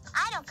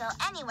 I don't go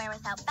anywhere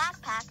without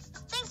backpack.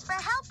 Thanks for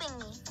helping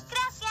me.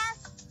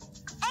 Gracias.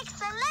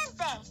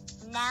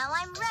 Excelente. Now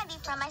I'm ready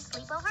for my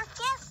sleepover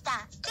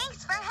fiesta.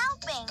 Thanks for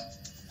helping.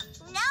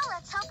 Now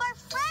let's help our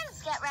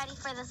friends get ready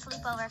for the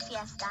sleepover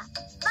fiesta.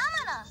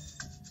 Vámonos.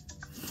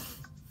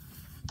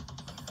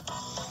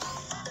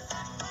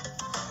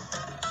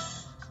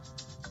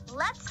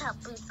 Let's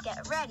help Boots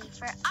get ready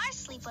for our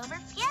sleepover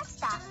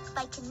fiesta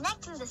by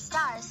connecting the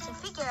stars to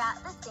figure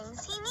out the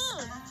things he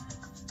needs.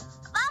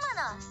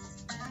 Vámonos!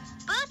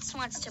 Boots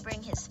wants to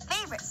bring his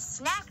favorite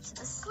snack to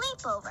the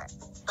sleepover.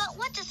 But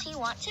what does he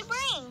want to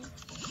bring?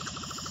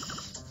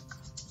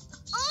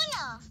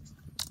 Uno!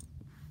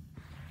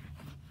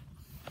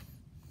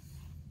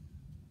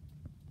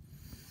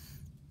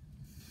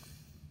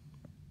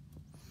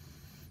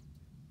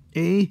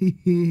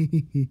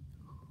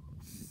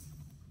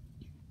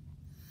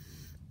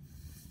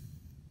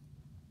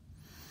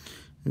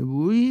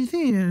 What do you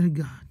think I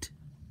got?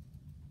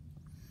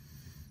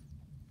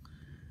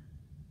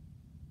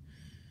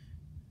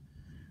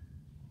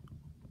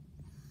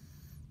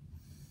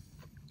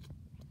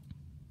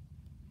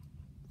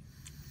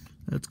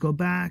 Let's go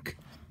back.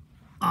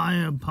 I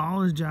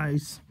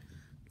apologize.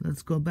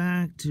 Let's go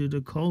back to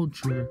the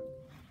culture.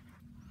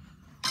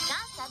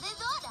 Casa de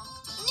Dora.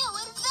 New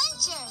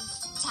adventures.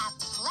 Tap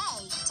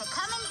play to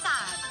come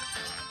inside.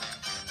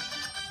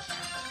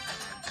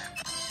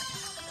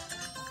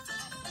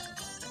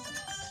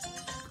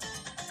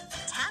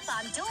 Tap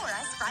on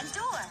Dora's front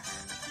door.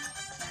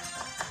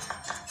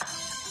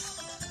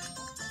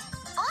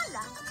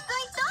 Hola,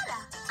 soy Dora.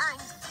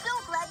 I'm so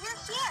glad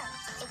you're here.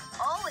 It's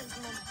always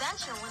an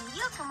adventure when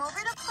you come over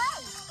to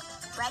play.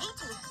 Ready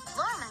to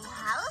explore my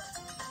house?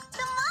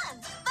 Come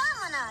on,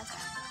 vámonos.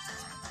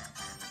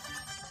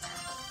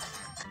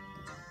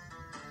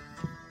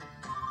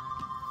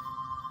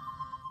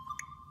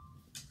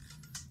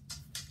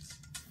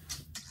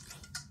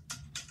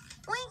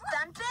 We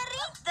found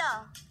Perrito.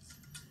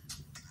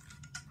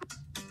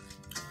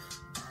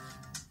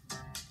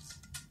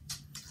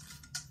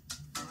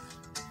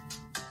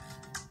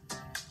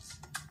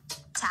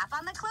 Tap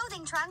on the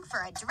clothing trunk for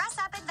a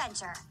dress-up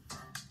adventure.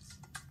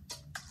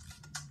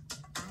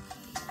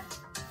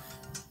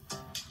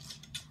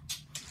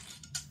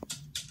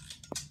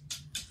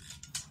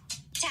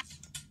 Tap.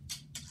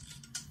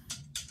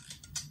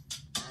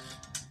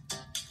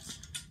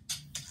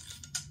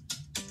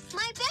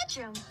 My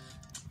bedroom.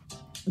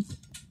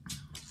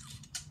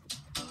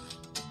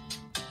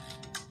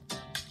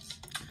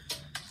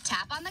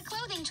 Tap on the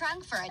clothing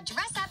trunk for a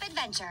dress-up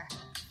adventure.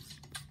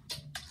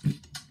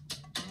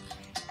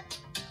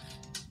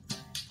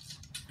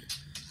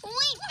 We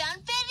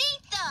found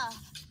Perrito.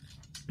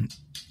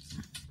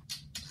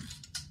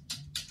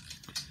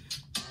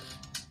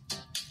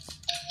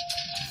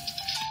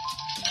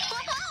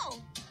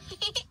 Whoa!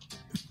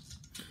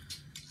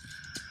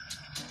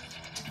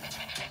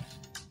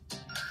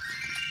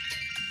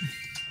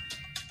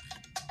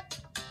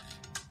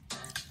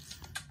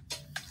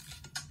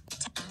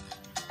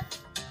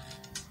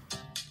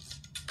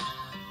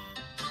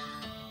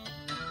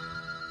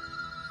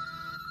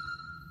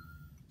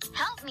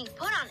 Help me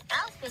put on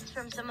outfits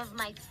from some of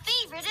my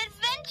favorite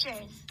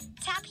adventures.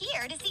 Tap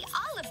here to see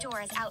all of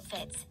Dora's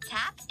outfits.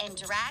 Tap and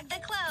drag the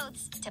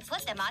clothes to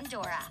put them on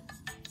Dora.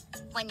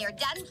 When you're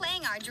done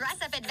playing our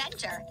dress-up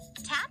adventure,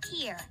 tap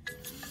here.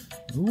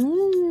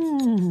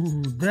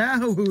 Ooh,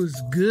 that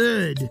was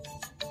good.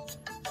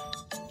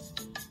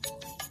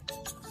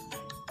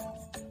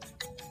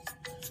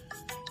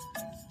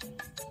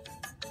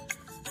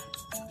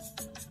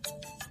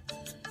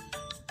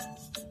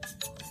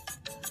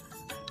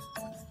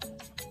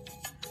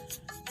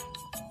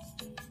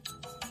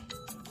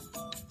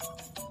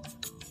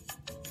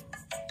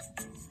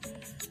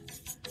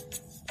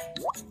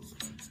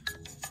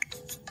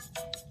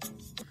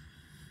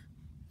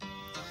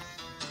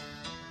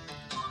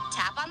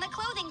 Tap on the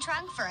clothing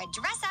trunk for a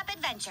dress-up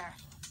adventure.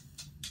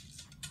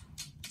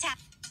 Tap.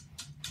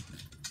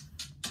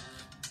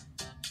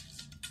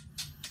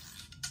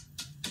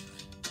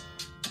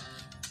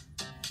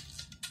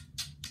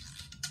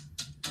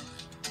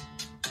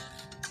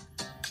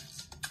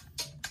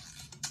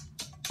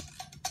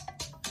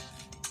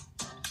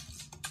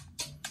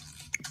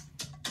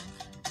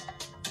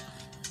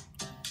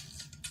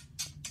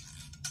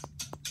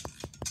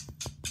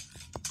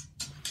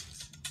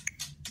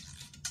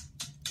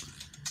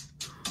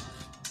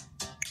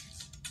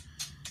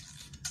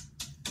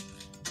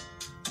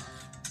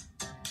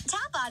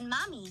 Tap on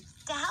Mommy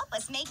to help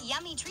us make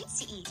yummy treats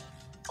to eat.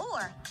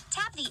 Or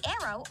tap the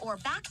arrow or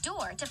back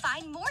door to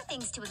find more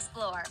things to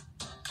explore.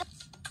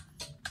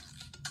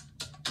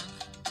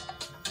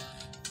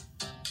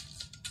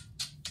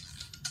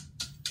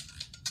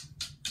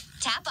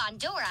 Tap on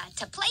Dora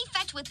to play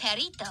fetch with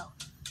Perrito.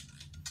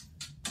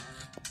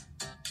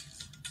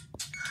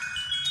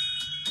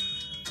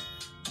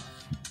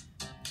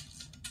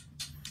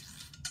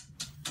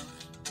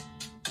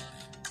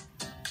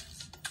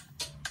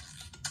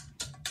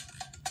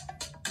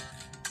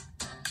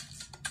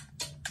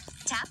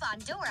 Tap on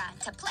Dora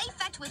to play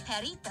fetch with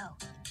Perito.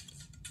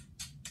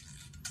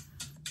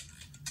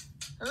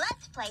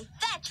 Let's play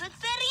fetch with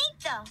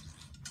Perito.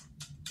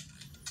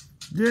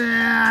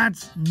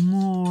 That's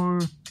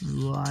more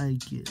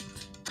like it.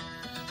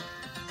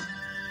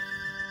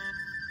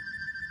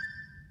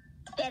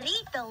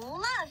 Perito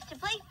loves to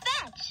play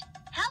fetch.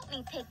 Help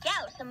me pick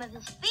out some of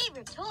his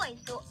favorite toys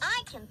so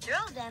I can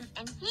throw them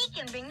and he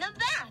can bring them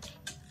back.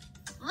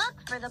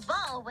 Look for the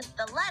ball with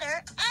the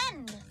letter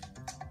N.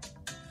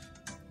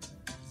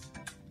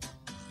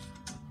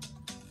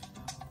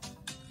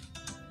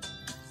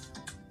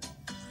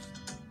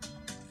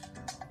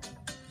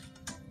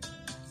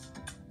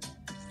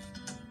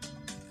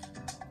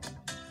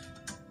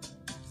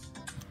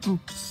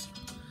 Oops.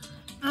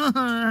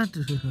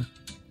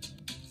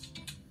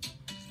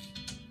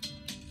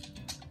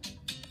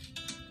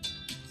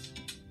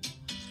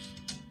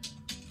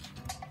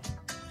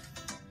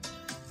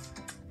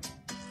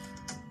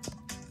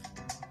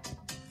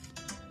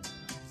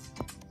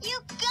 You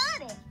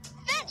got it.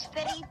 Fetch,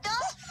 Perito.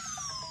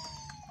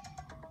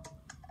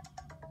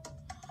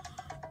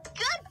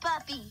 Good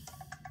puppy.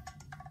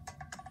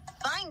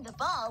 Find the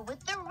ball with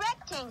the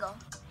rectangle.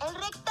 El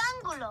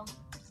rectángulo.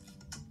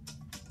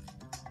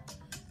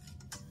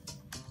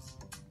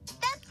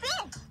 That's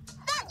it.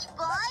 Fetch,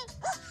 boy.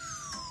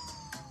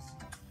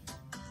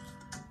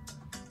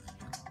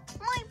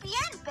 Muy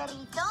bien,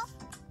 Perito.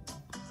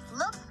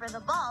 Look for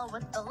the ball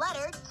with the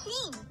letter T.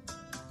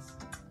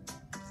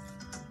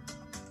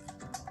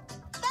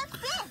 That's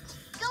it.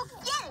 Go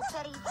get it,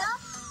 Perito.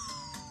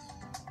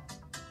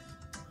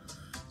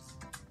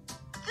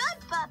 Good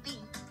puppy.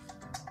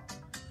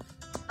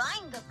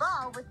 Find the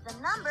ball with the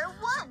number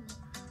 1.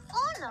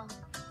 Uno.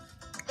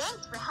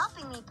 Thanks for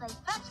helping me play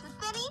fetch with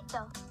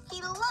Perito.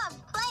 He loves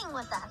playing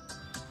with us.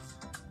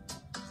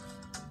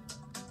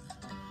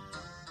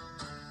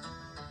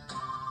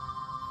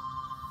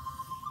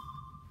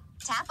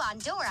 Tap on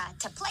Dora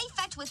to play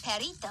fetch with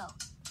Perito.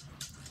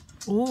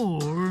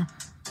 Or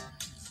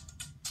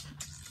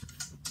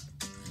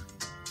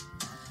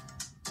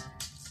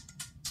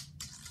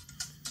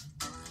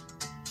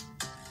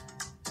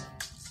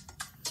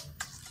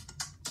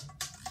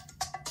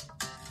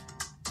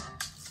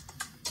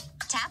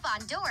Tap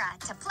on Dora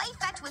to play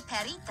fetch with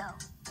Perito.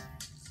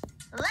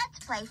 Let's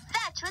play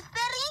fetch with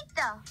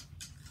Perito.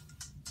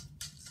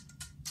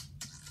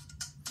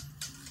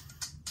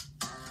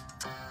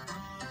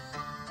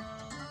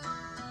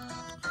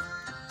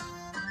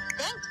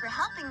 Thanks for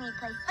helping me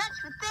play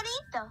fetch with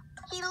Perito.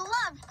 He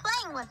loves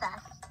playing with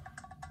us.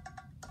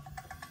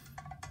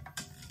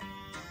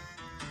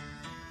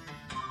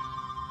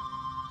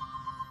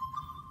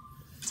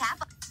 Tap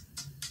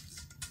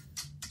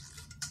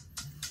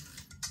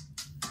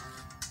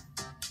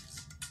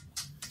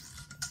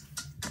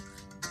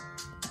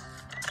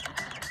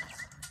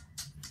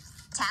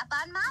Tap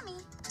on Mommy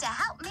to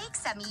help make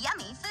some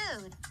yummy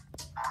food.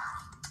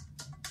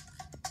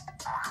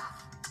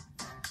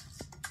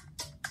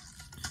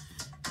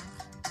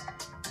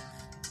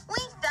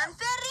 We found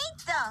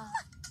Perito.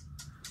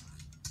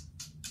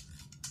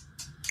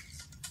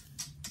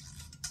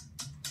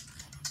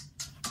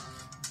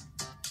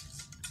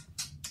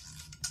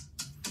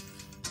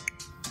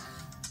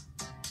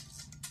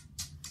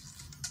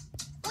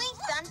 We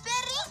found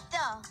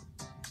Perito.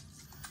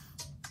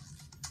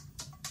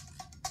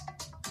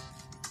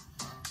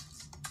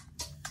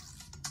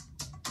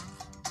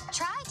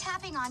 Try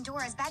tapping on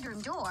Dora's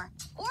bedroom door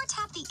or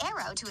tap the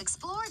arrow to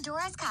explore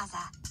Dora's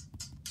casa.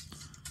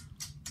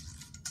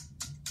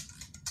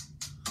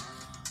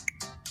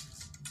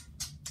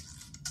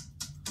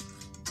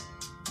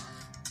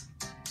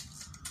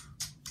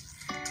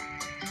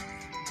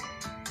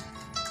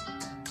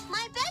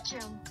 My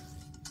bedroom.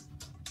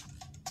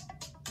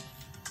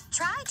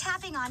 Try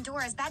tapping on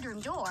Dora's bedroom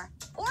door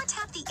or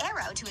tap the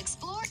arrow to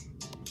explore.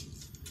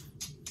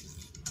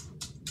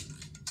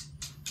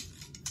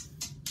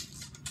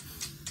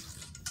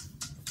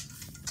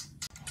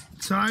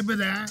 sorry for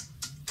that.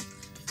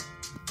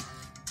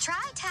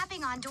 Try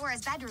tapping on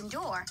Dora's bedroom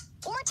door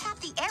or tap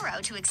the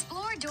arrow to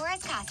explore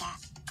Dora's casa.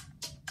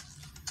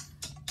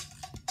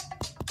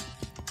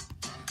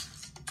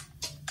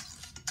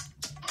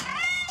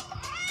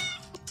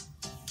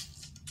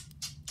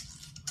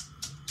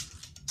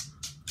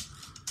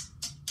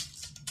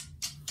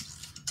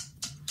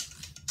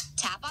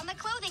 Tap on the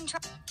clothing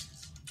truck.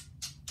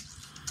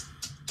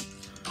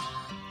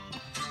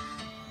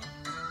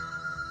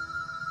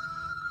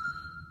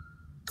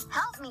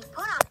 Help me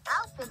put on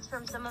outfits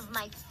from some of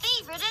my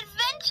favorite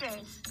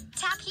adventures.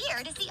 Tap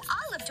here to see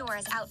all of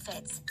Dora's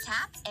outfits.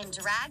 Tap and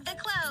drag the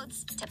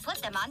clothes to put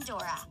them on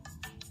Dora.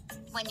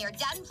 When you're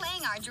done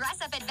playing our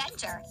dress-up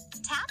adventure,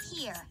 tap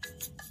here.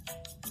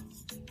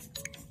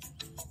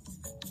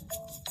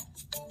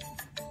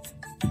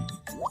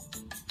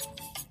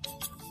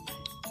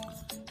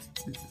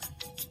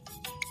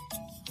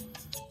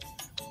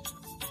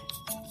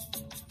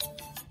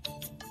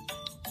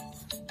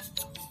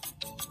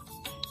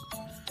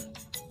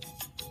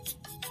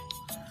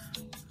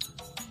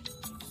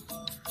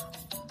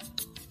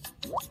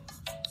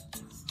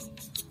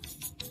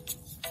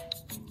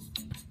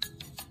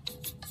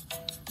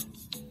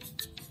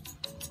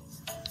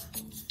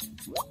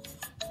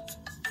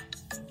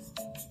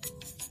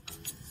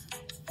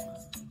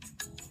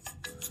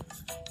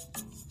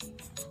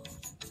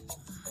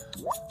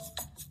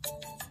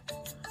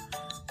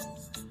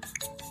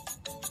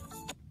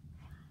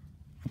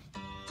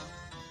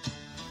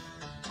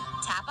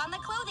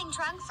 clothing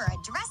trunk for a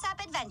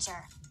dress-up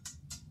adventure.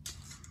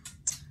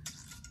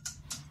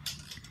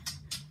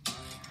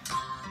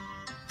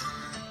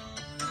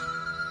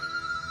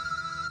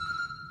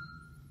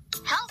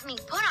 Help me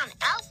put on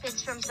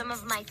outfits from some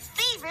of my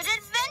favorite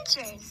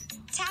adventures.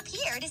 Tap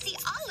here to see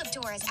all of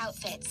Dora's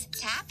outfits.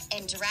 Tap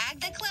and drag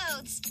the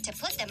clothes to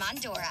put them on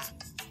Dora.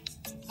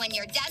 When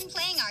you're done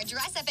playing our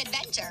dress-up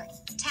adventure,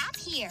 tap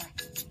here.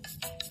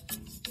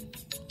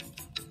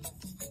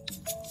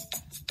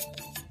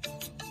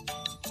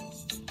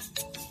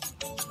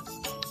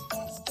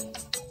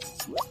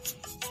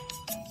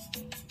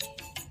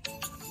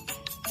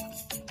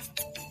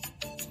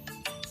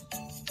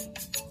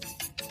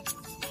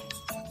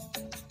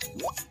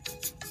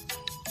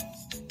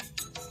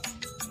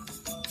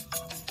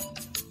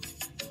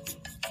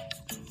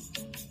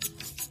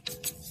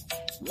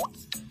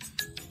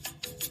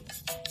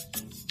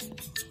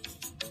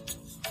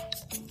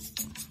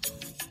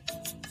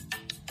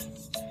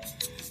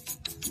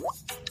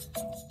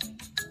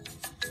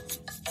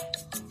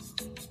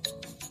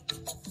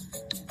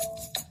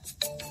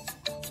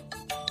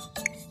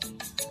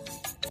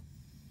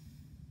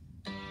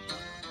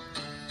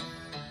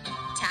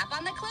 Tap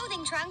on the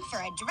clothing trunk for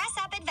a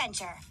dress-up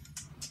adventure.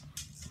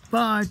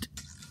 But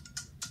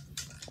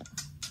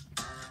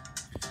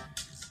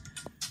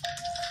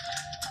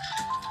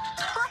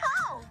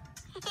Whoa!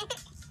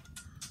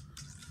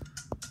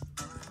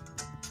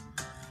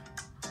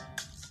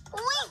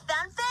 We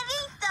found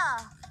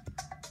Perrito!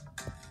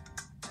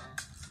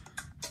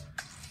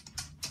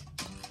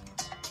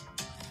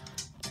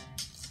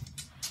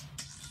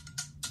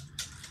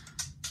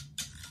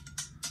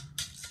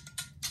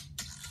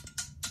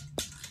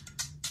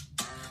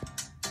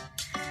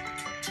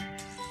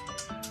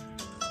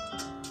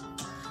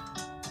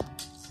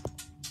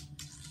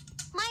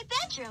 My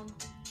bedroom.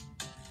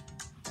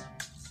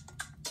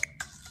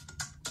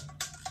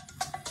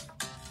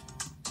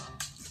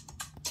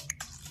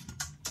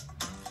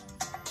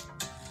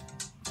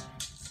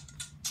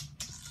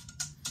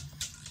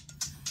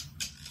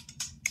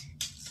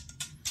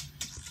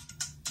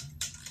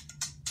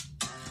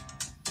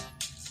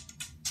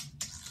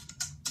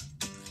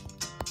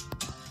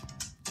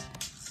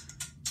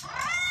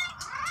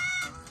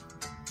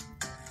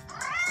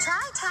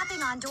 Try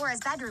tapping on Dora's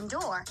bedroom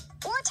door,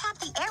 or tap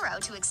the arrow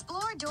to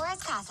explore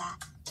Dora's casa.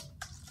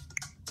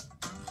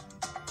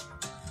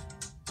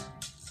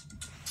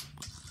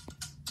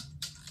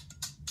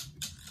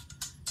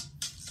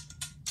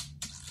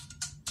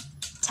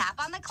 Tap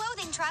on the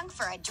clothing trunk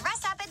for a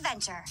dress-up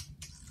adventure.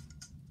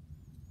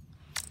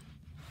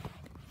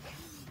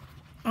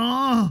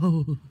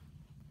 oh,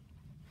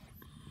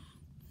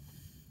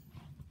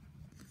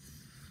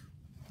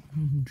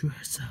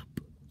 dress up.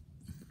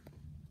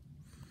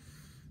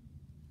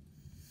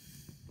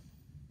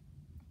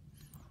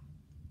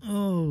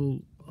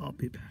 Oh, I'll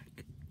be back.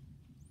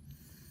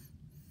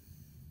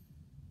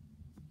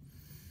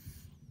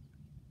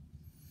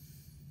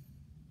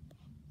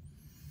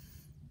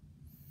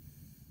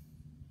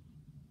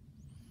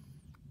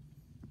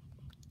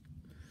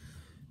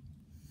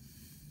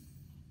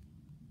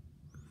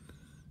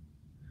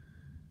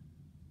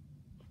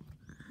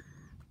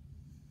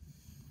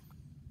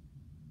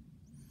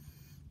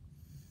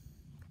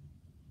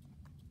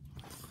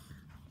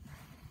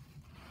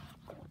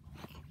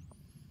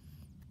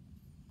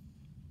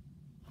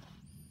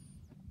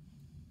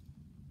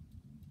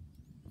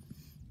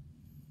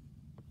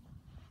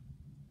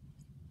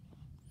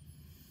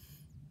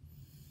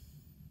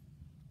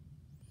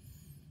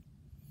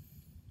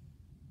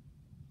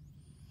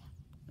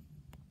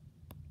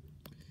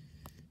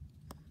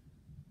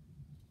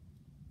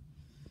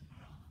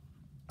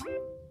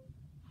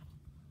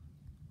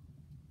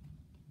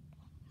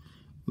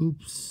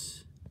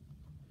 Oops.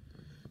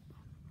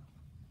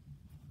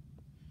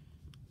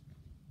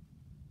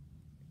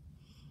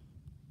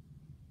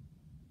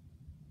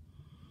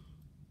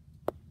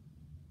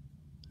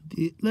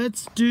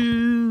 Let's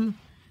do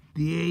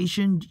the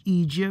ancient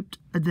Egypt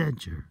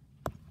adventure.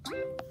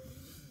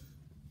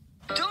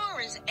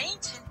 Dora's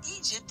Ancient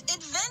Egypt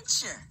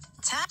Adventure.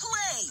 Tap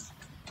play.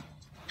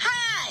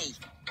 Hi,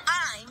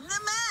 I'm the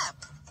map.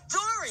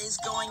 Dora is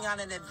going on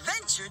an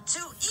adventure to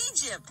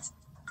Egypt.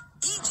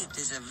 Egypt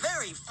is a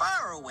very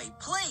far away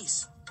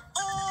place.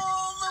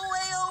 All the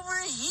way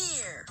over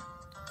here.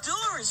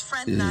 Dora's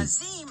friend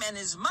Nazim and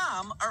his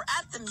mom are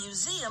at the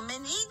museum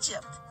in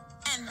Egypt,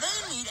 and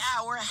they need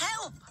our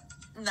help.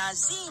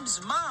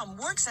 Nazim's mom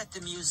works at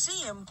the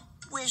museum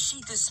where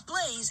she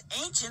displays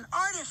ancient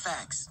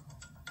artifacts.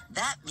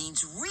 That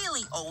means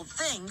really old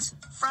things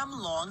from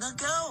long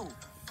ago.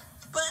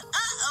 But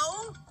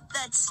uh-oh,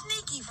 that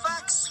sneaky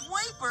fox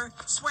swiper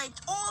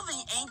swiped all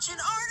the ancient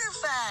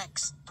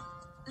artifacts.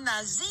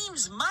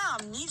 Nazim's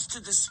mom needs to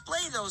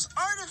display those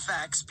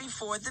artifacts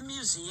before the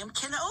museum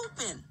can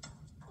open.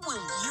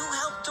 Will you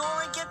help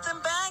Dora get them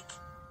back?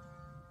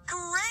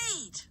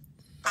 Great!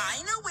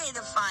 I know where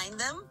to find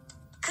them,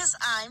 'cause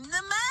I'm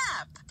the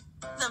map.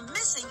 The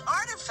missing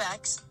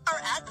artifacts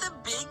are at the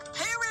Big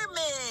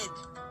Pyramid.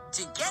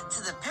 To get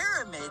to the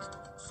pyramid,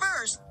 first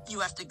First, you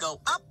have to go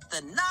up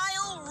the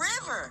Nile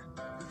River.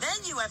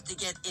 Then you have to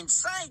get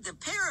inside the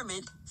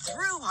pyramid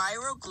through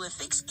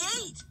Hieroglyphics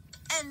Gate.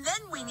 And then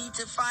we need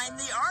to find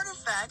the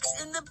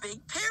artifacts in the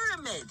big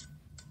pyramid.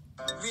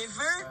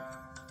 River,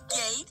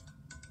 gate,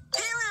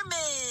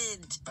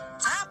 pyramid.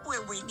 Tap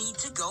where we need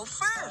to go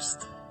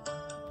first.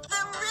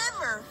 The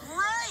river,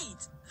 right.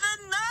 The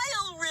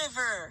Nile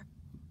River.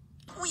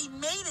 We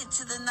made it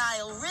to the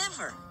Nile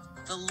River,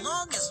 the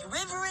longest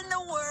river in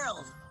the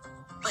world.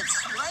 But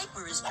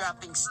Swiper is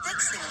dropping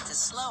sticks in it to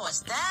slow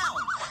us down.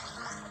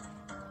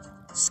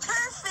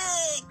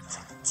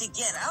 Perfect! To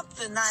get up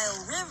the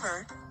Nile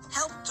River,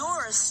 help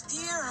Dora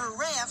steer her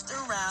raft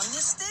around the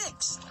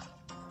sticks.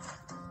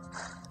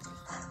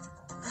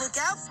 Look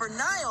out for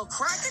Nile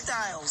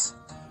crocodiles.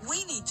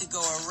 We need to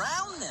go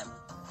around them.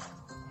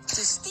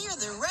 To steer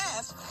the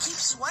raft, keep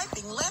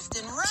swiping left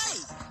and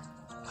right.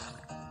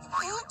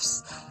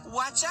 Oops!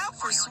 Watch out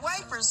for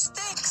Swiper's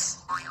sticks.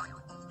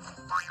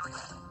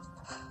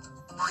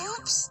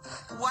 Oops!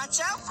 Watch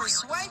out for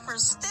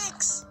Swiper's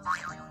sticks.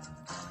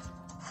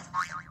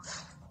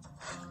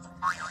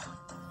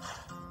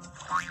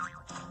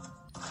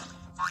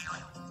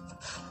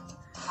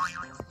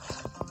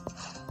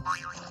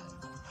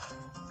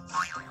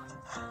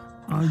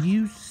 Are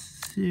you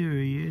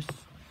serious?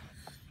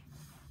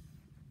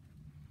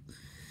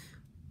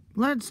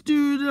 Let's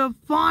do the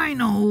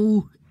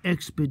final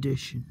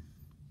expedition.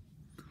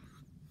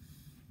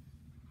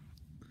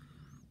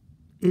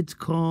 It's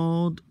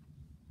called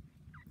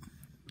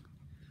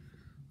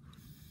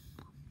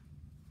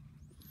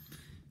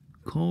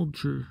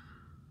Culture.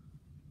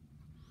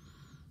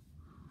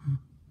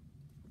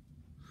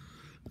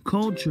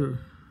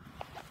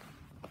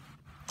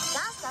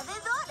 Casa de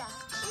Dora.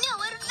 New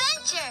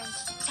adventures.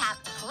 Tap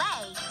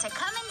play to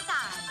come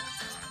inside.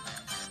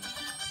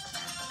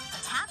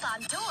 Tap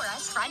on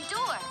Dora's front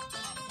door.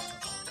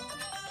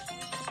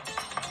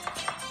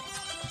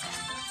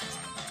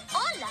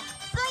 Hola,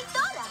 soy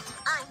Dora.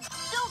 I'm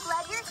so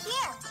glad you're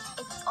here.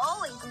 It's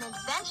always an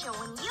adventure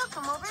when you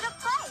come over to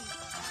play.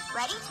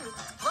 Ready to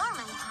explore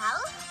my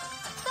house?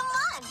 Come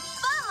on,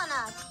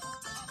 vámonos.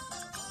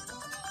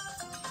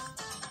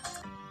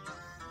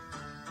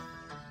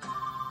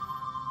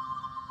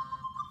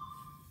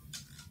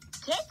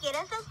 ¿Qué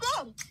quieres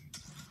hacer?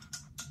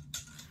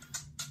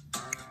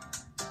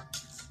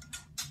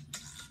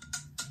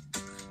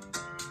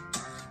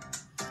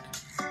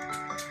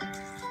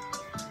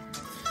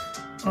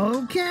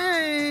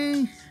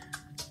 Okay.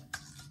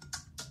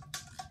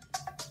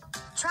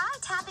 Try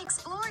Tap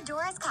Explore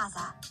Dora's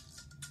Casa.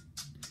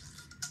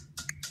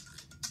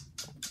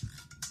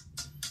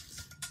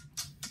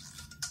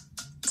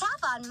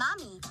 Tap on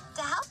Mommy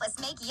to help us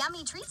make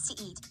yummy treats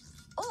to eat.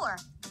 Or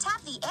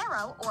tap the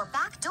arrow or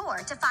back door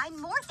to find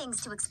more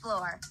things to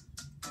explore.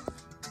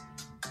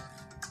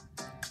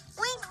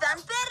 We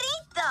found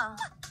Perrito!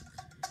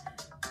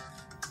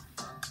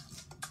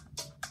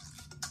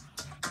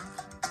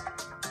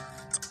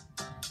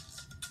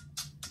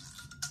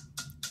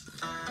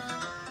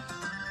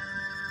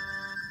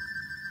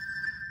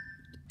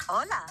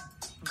 Hola,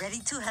 ready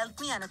to help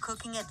me on a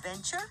cooking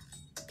adventure?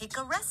 Pick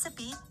a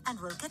recipe and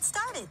we'll get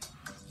started.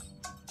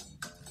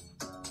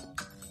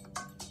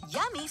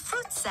 Yummy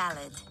fruit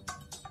salad.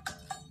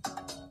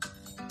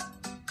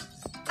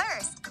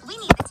 First, we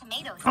need the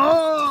tomato sauce.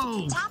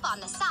 Oh! Tap on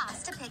the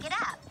sauce to pick it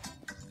up.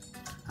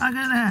 I'm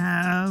gonna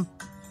have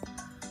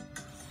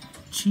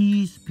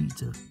cheese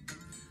pizza.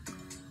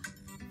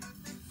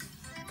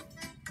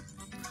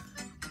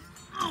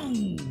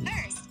 Oh!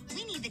 First,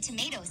 we need the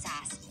tomato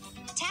sauce.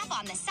 Tap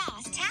on the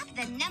sauce, tap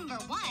the number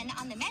 1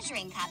 on the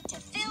measuring cup to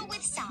fill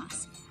with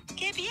sauce.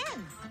 Qué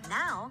bien.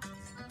 Now,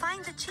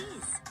 find the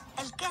cheese.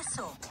 El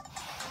queso.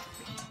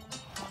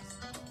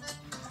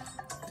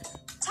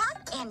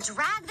 Tap and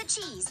drag the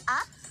cheese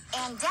up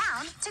and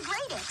down to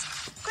grate it.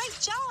 Great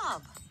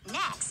job.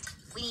 Next,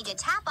 we need to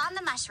tap on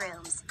the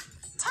mushrooms.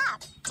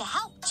 Tap to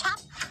help chop.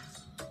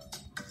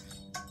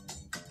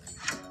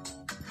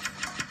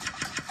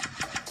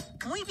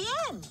 Muy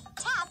bien.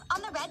 Tap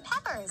on the red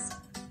peppers.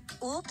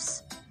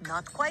 Oops,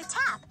 not quite.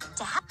 Tap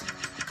to help.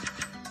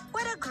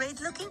 What a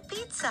great looking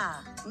pizza.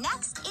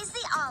 Next is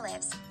the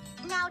olives.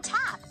 Now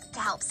tap to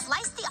help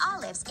slice the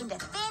olives into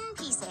thin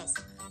pieces.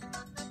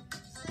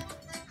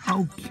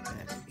 Okay.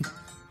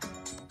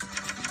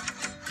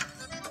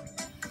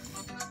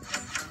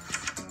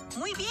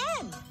 Muy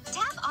bien.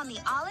 Tap on the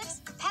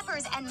olives,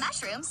 peppers, and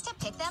mushrooms to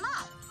pick them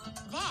up.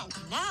 Then,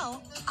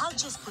 Now, I'll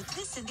just put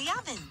this in the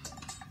oven.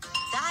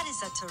 That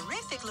is a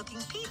terrific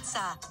looking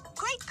pizza.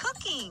 Great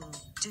cooking.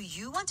 Do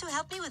you want to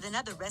help me with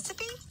another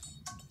recipe?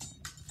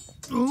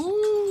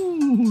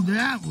 Oh,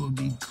 that would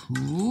be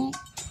cool.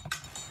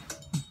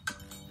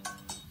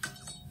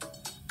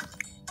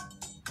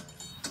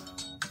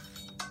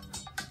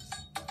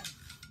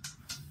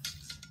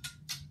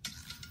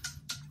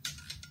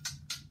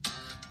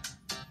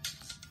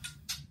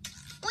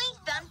 we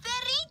found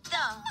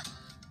Perrito.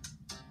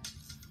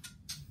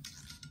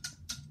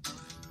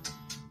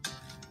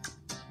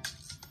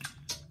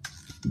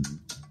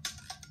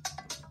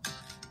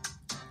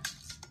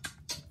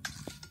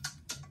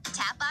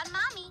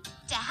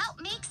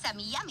 some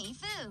yummy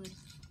food.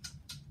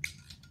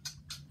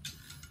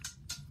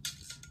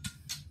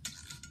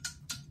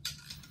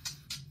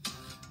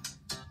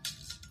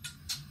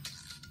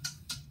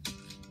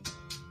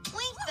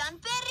 We done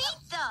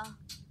perrito.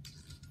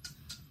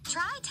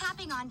 Try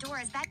tapping on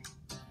Dora's bed.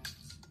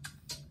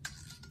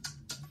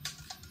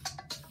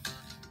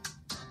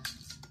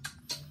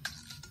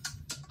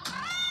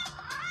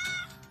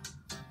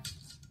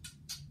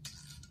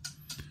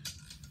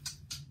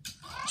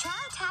 Try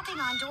tapping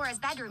on Dora's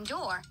bedroom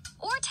door,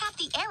 or tap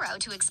the arrow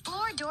to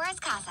explore Dora's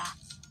casa.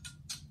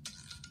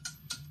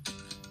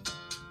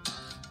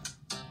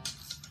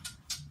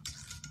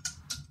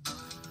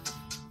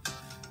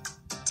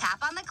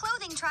 Tap on the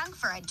clothing trunk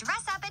for a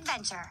dress-up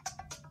adventure.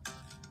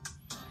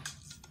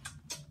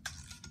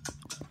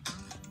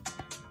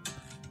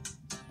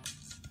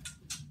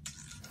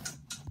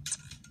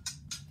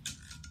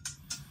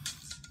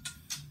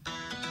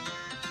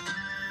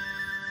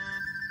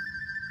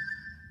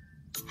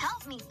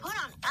 Help me put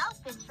on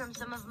outfits from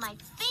some of my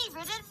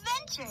favorite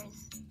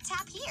adventures.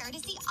 Tap here to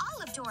see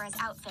all of Dora's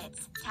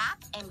outfits.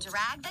 Tap and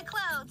drag the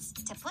clothes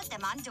to put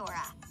them on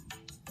Dora.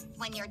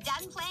 When you're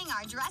done playing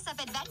our dress-up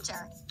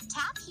adventure,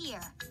 tap here.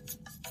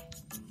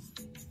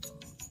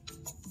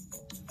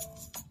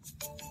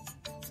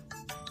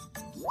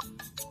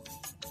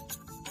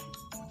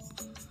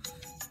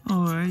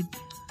 All right.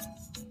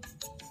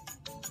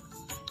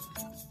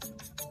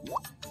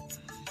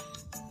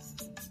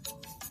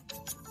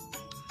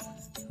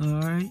 All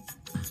right.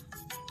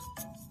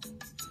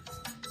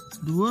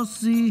 We'll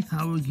see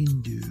how we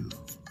can do.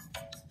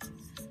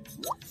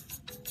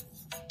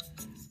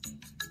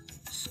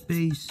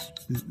 Space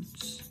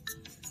boots.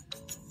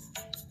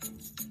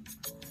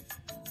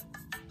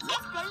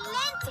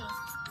 Excelente!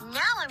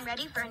 Now I'm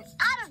ready for an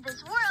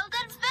out-of-this-world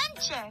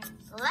adventure.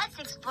 Let's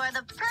explore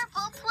the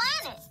purple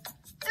planet.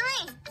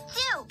 3,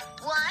 2,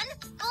 1,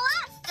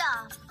 blast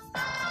off!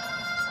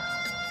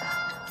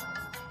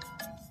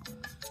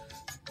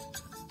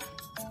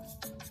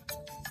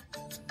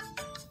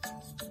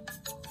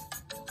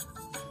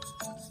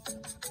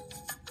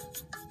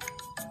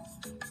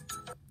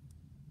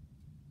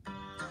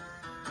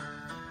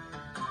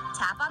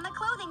 Tap on the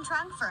clothing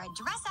trunk for a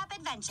dress-up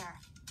adventure.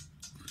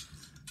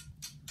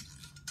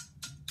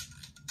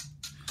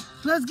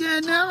 Let's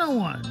get another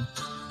one.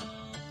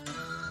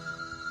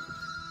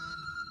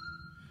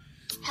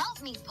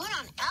 Help me put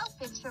on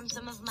outfits from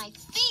some of my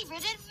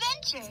favorite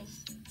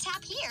adventures.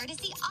 Tap here to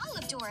see all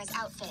of Dora's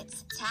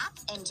outfits. Tap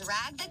and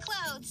drag the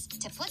clothes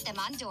to put them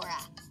on Dora.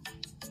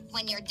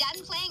 When you're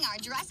done playing our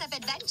dress-up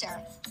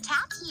adventure,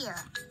 tap here.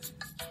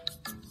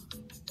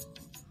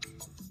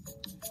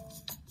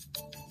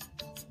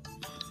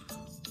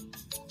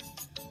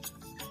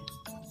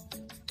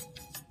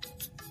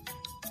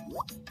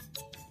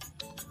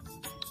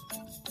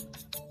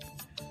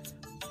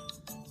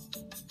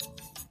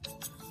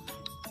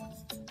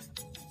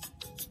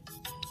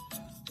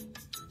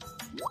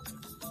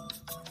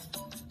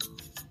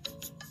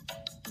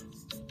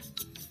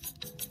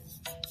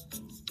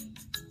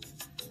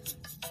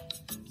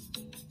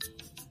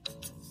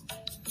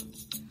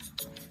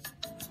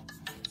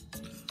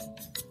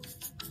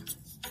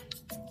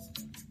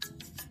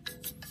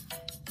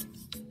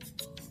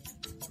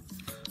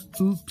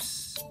 Oops.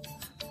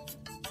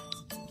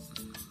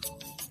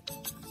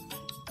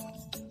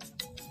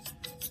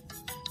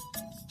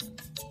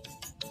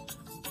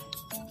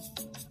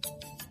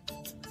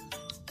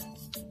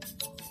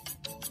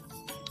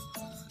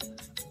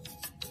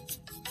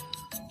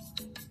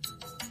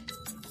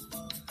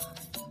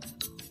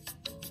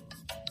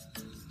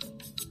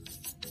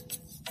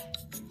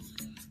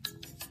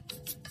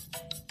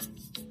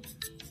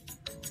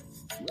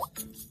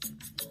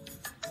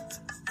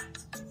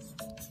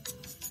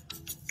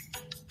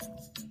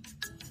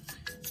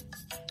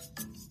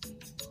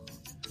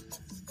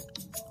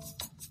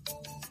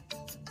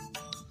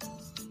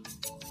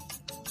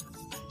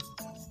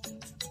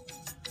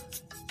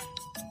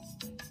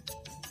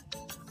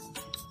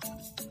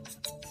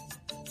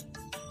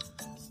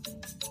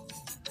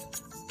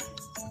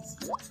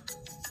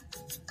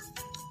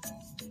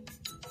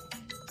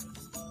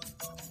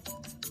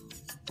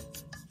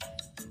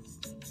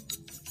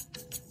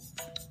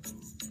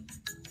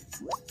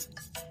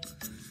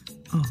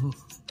 Oh.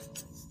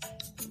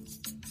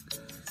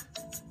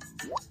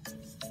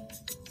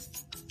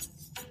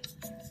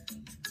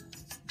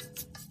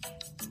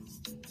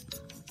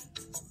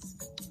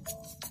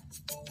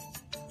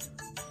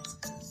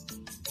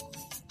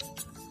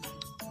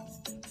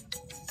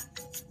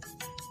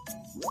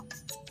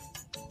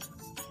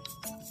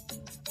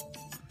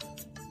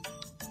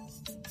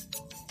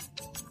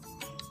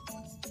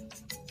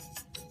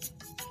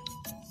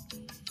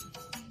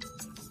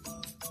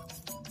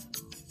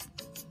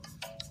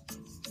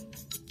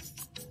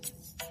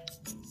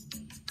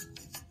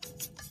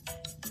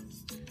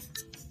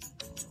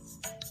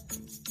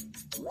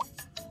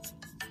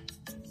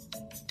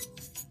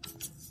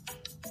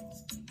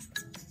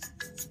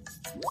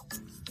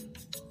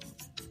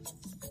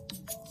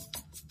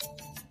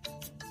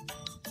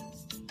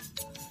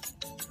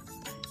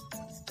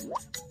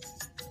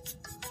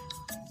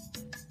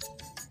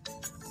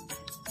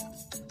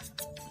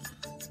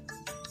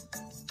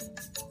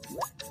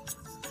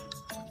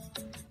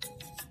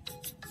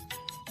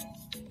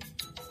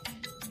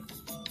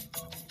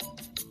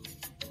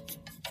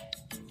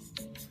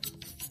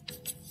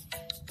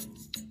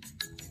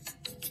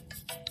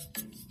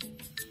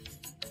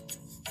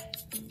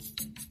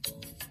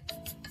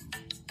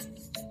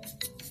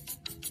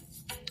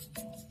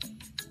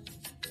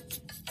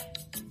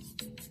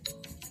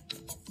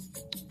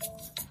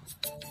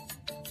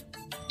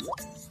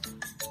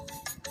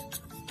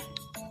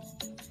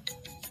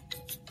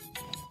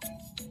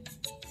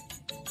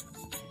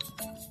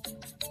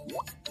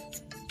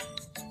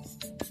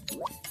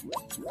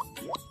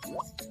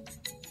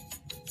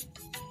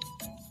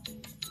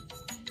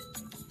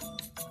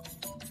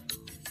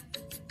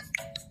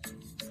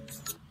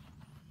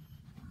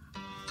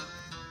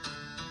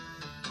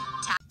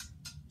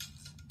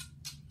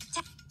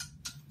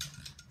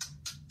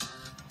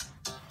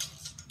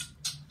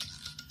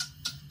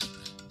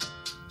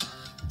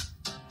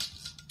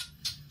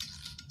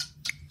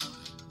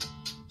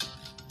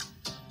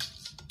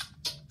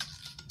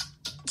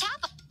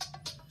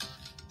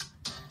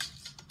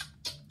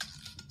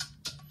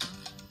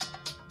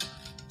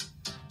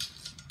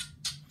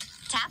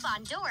 Tap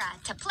on Dora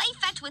to play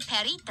fetch with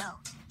Perito.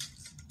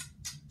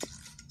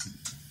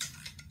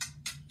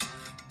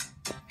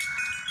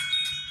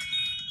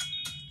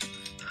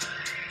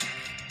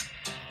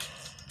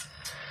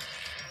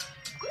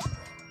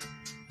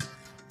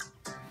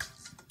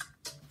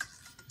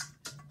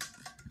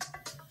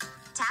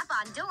 Tap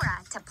on Dora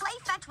to play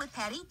fetch with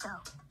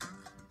Perito.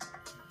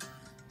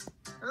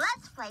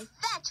 Let's play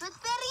fetch with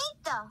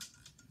Perito.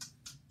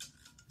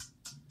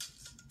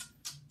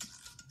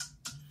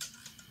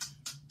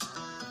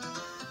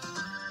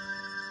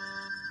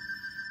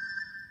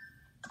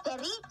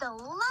 Perito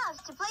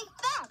loves to play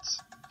fetch.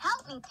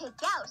 Help me pick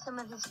out some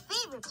of his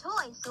favorite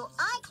toys so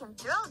I can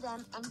throw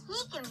them and he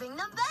can bring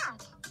them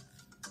back.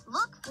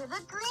 Look for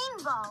the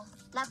green ball,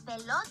 la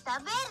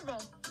pelota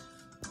verde.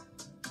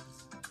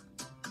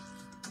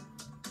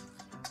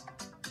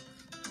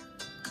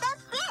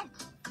 That's it!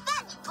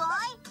 Fetch,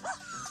 boy!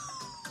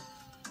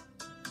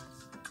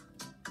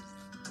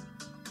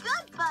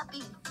 Good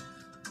puppy!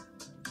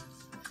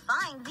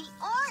 Find the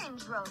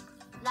orange rope,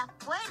 la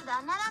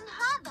cuerda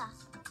naranjada.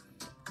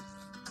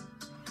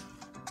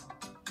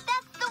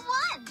 That's the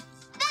one!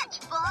 Fetch,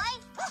 boy!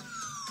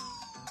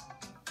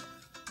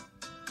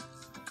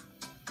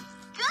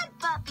 Good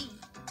puppy!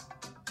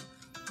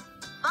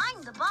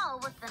 Find the ball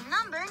with the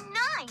number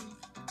 9.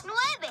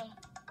 Nueve.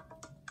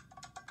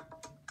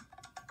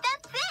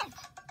 That's it!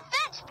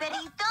 Fetch,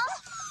 Perito!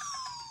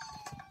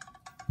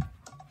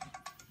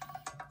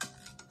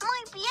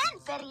 Muy bien,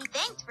 Perito.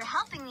 Thanks for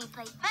helping me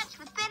play fetch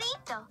with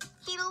Perito.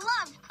 He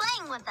loved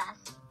playing with us.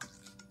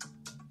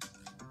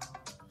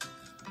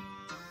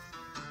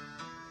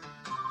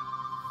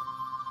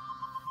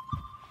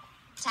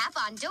 Tap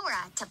on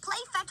Dora to play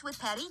fetch with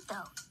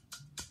Perito.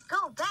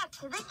 Go back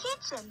to the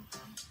kitchen.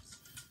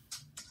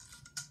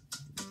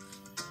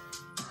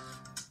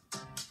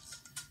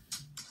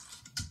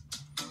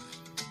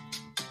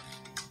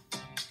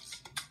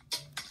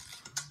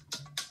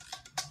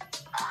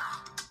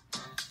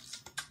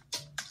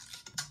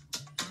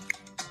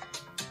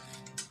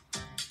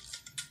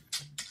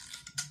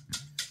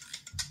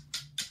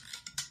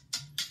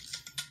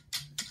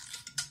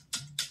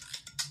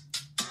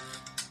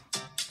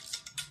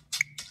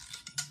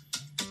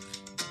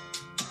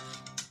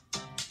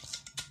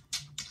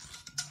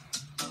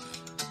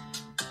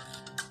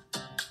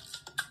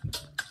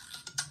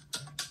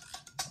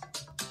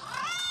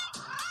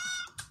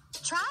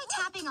 Try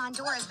tapping on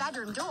Dora's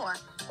bedroom door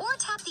or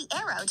tap the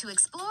arrow to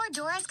explore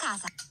Dora's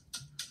casa.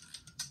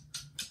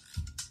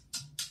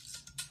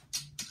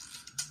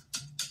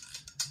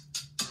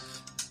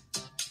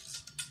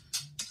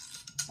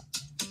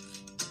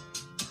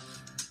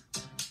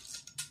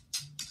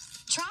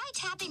 Try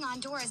tapping on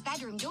Dora's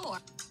bedroom door.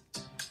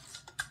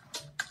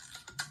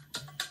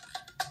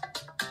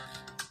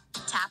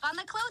 Tap on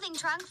the clothing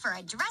trunk for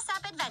a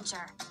dress-up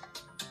adventure.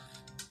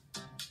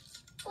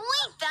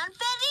 We found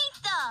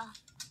Perito!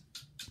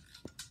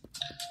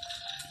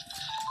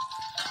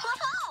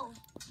 Whoa!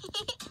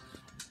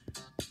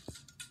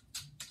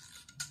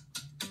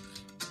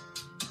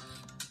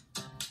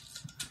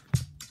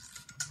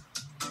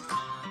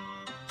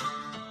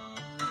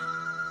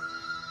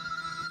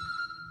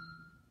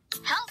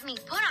 Help me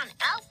put on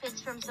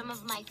outfits from some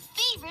of my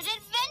favorite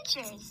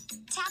adventures.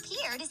 Tap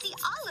here to see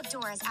all of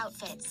Dora's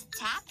outfits.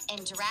 Tap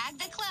and drag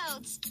the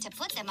clothes to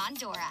put them on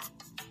Dora.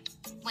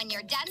 When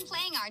you're done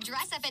playing our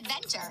dress-up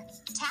adventure,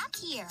 tap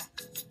here.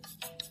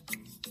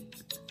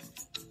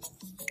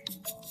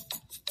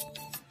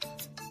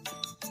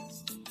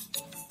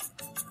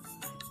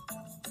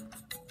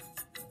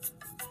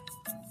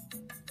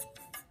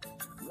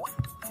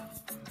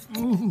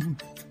 Ooh.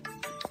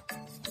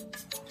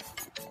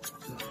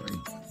 Sorry.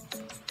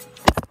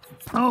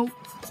 Oh,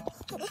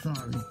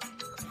 sorry.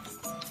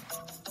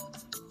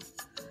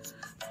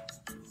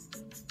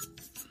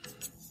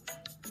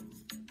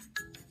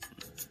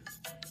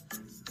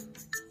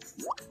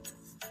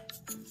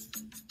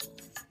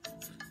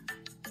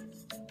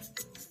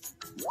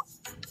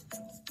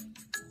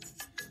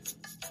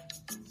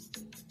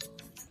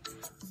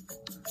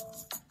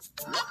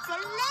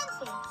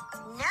 Excelente!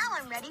 Now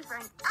I'm ready for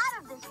an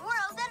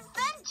out-of-this-world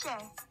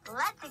adventure.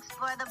 Let's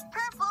explore the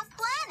purple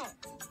planet.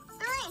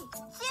 3,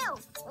 2,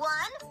 1,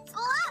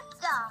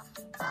 blast off!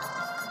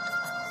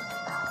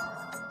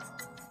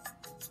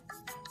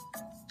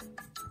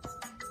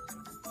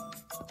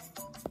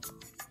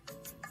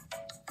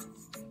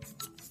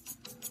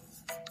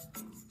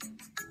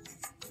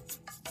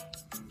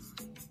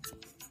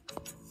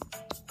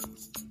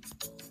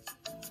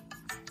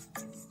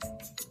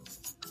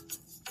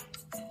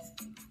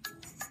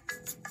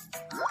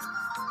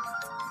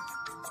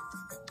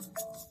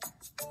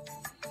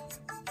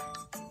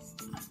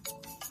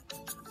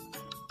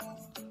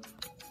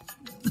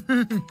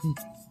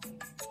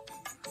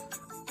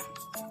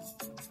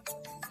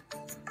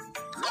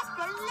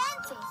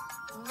 Excelente!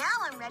 Now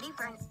I'm ready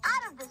for an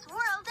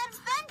out-of-this-world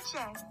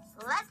adventure.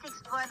 Let's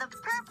explore the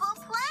purple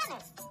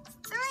planet.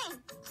 3,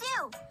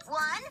 2,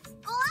 1,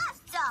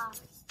 blast off!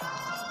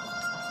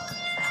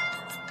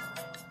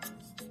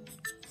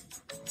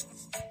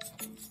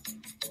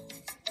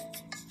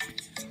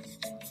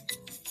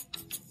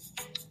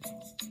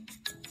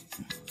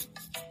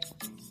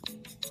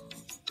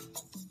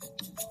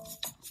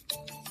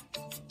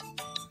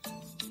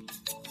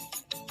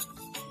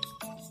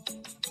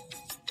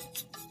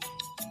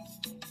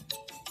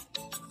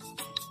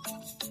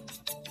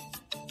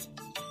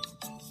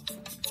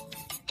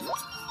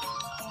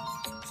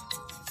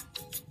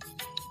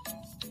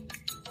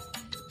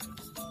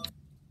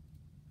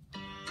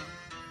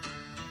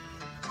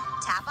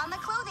 tap on the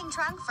clothing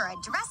trunk for a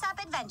dress-up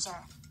adventure.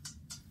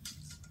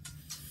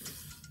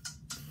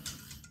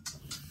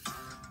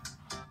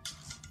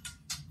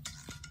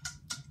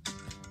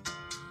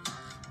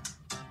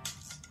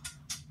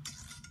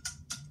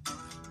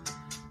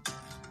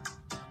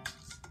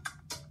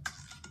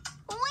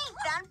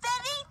 Winktan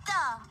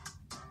perrito.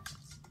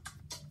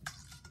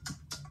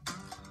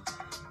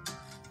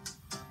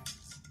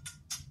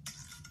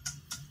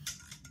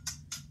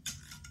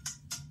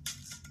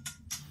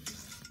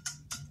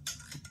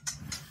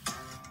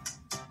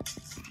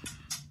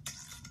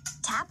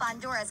 Tap on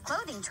Dora's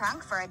clothing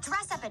trunk for a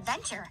dress-up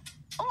adventure.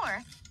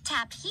 Or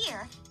tap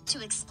here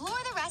to explore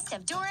the rest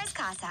of Dora's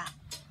casa.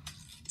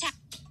 Tap.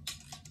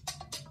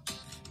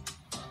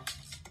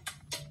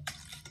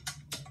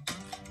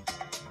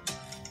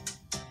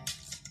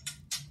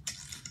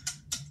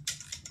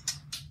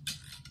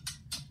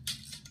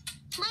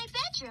 My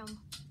bedroom.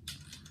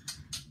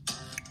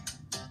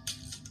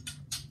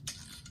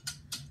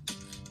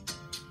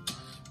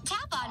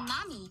 Tap on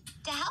Mommy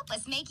to help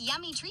us make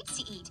yummy treats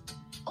to eat.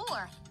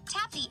 Or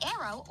tap the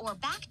arrow or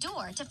back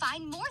door to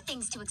find more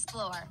things to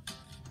explore.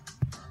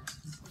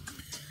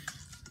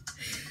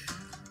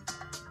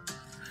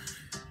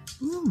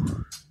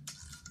 Ooh.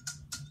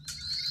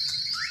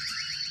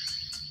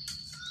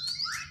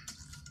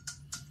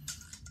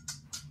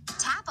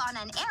 Tap on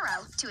an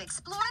arrow to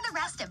explore the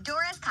rest of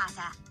Dora's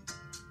casa.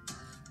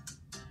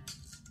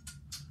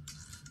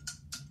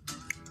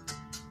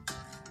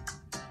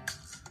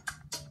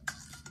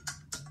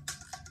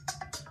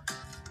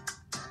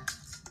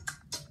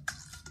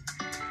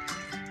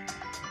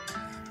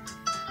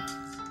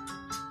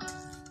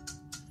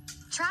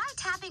 Try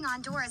tapping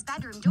on Dora's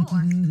bedroom door.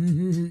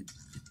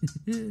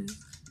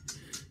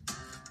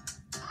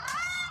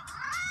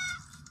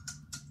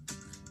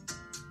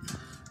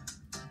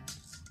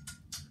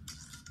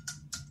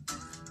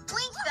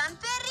 Winktan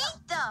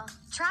perrito.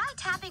 Try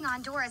tapping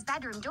on Dora's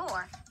bedroom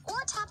door,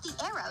 or tap the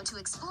arrow to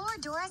explore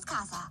Dora's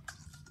casa.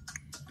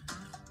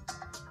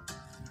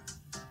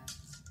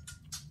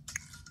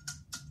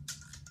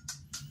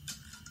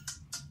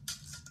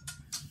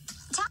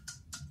 Tap.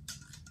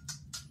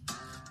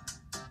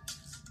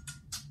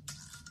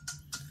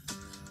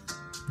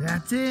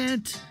 That's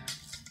it.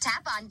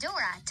 Tap on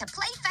Dora to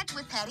play fetch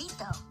with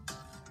Perrito.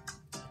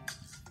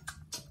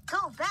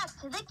 Go back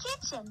to the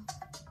kitchen.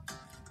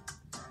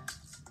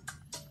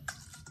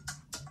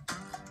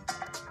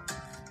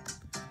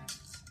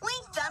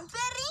 Winktan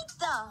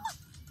perrito.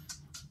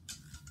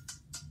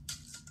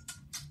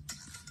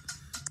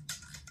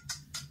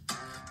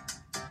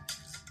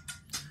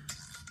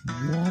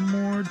 One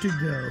more to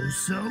go.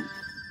 So,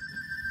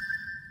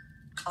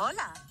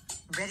 Hola.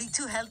 Ready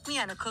to help me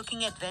on a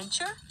cooking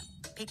adventure?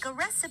 Pick a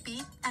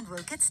recipe and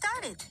we'll get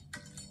started.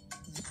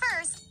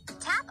 First,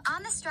 tap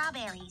on the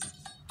strawberries.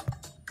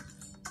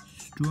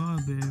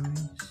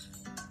 strawberries.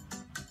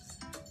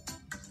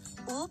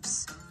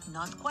 Oops,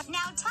 not quite.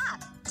 Now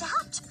tap to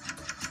help.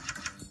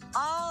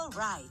 All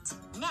right.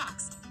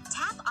 Next,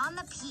 tap on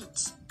the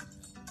peach.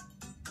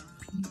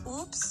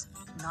 Oops,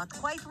 not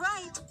quite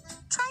right.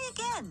 Try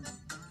again.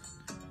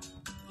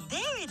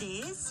 There it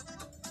is.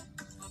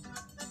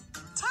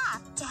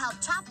 Tap to help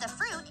chop the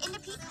fruit into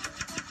pieces.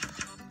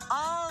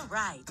 All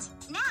right.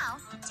 Now,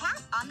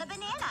 tap on the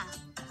banana.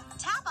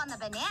 Tap on the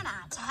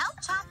banana to help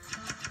chop.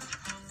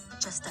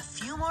 Just a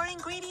few more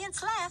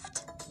ingredients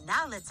left.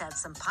 Now let's add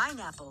some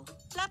pineapple.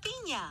 La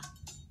piña.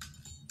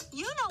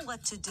 You know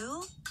what to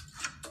do.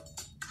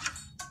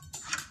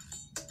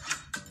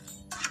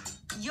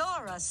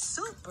 You're a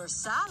super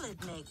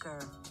salad maker.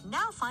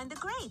 Now find the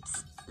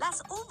grapes.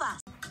 Las uvas.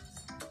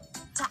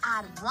 To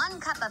add 1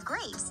 cup of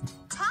grapes,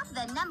 tap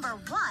the number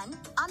 1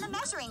 on the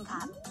measuring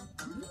cup.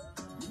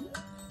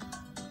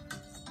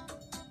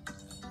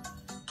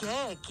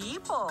 Que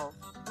equipo.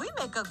 We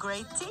make a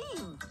great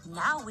team.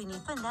 Now we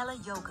need vanilla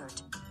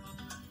yogurt.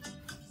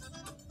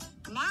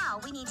 Now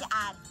we need to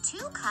add 2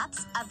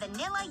 cups of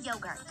vanilla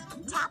yogurt.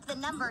 Tap the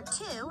number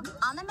 2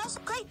 on the measure.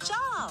 Great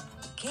job.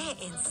 Que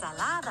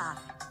ensalada.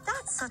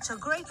 That's such a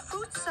great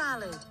fruit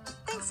salad.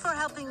 Thanks for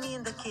helping me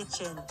in the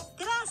kitchen.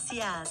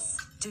 Gracias.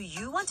 Do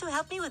you want to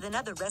help me with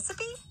another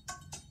recipe?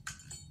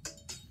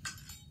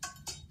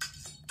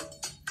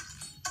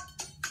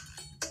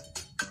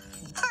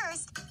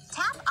 First,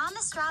 tap on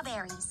the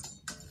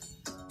strawberries.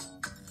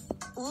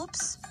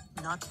 Oops,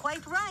 not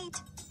quite right.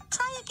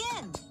 Try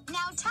again.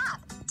 Now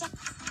tap.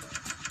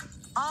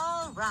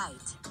 All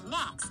right.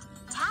 Next,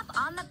 tap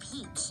on the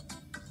peach.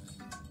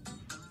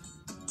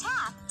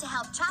 Tap to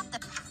help chop the.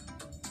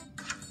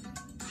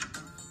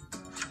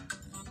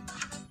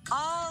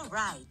 All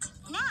right.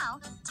 Now,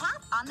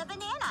 tap on the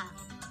banana.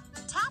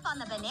 Tap on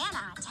the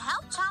banana to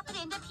help chop it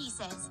into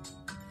pieces.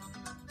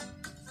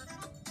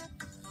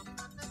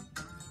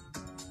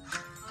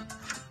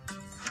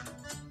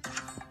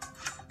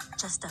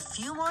 Just a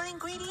few more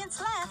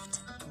ingredients left.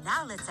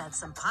 Now let's add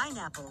some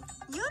pineapple.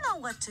 You know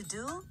what to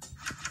do.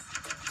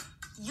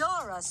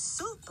 You're a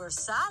super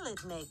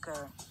salad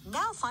maker.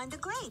 Now find the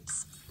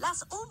grapes.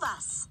 Las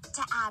uvas.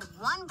 To add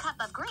 1 cup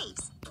of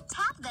grapes,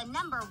 tap the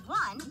number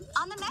 1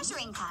 on the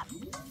measuring cup.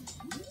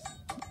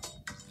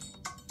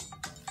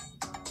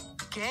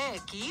 ¡Qué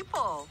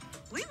equipo!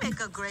 We make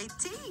a great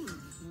team.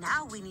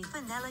 Now we need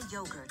vanilla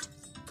yogurt.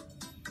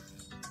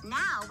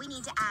 Now we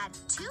need to add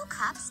 2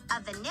 cups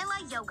of vanilla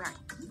yogurt.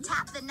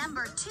 Tap the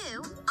number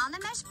 2 on the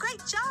measure.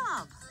 Great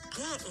job!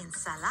 ¡Qué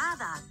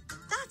ensalada!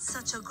 That's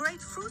such a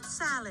great fruit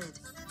salad.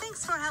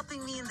 Thanks for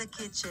helping me in the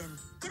kitchen.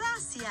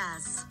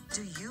 Gracias.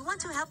 Do you want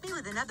to help me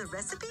with another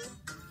recipe?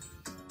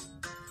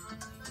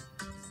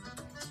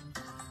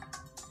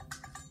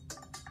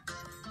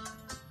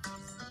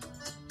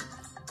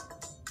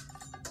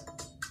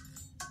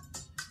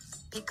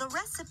 Pick a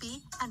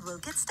recipe and we'll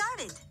get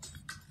started.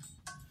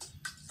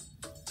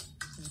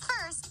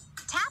 First,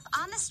 tap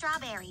on the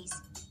strawberries.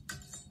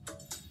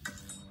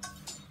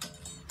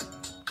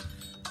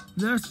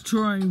 Let's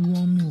try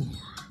one more.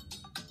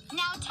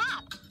 Now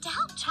tap to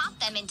help chop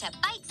them into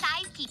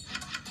bite-sized pieces.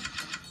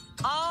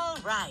 All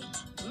right.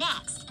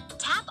 Next,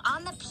 tap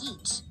on the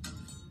peach.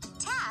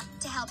 Tap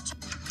to help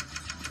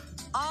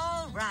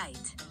All right.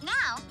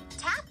 Now,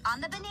 tap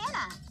on the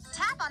banana.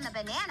 Tap on the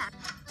banana.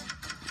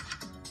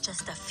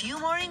 Just a few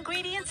more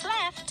ingredients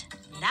left.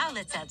 Now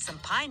let's add some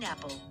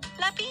pineapple.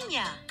 La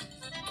piña.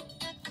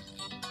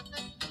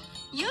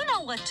 You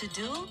know what to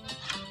do.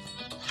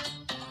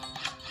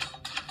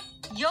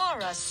 You're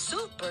a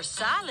super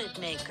salad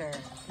maker.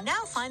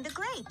 Now find the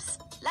grapes.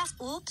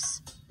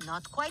 Oops,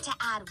 not quite. To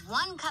add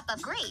 1 cup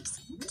of grapes,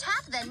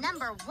 tap the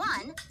number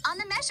 1 on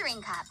the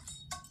measuring cup.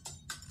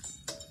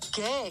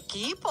 ¡Qué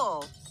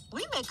equipo!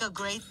 We make a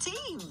great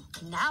team.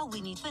 Now we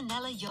need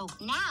vanilla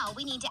yogurt. Now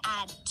we need to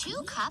add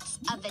 2 cups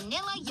of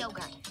vanilla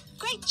yogurt.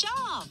 Great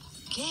job!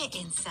 ¡Qué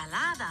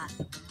ensalada!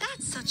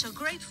 That's such a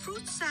great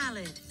fruit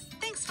salad.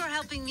 Thanks for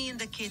helping me in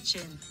the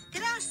kitchen.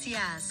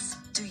 Gracias.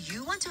 Do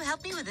you want to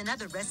help me with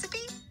another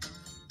recipe?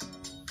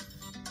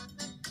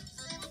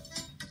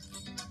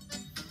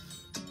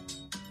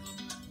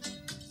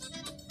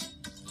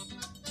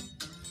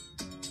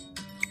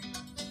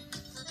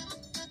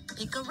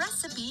 Pick a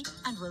recipe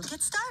and we'll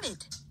get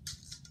started.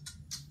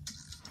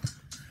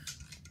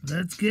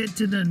 Let's get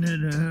to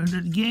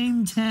the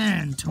game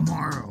 10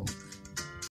 tomorrow.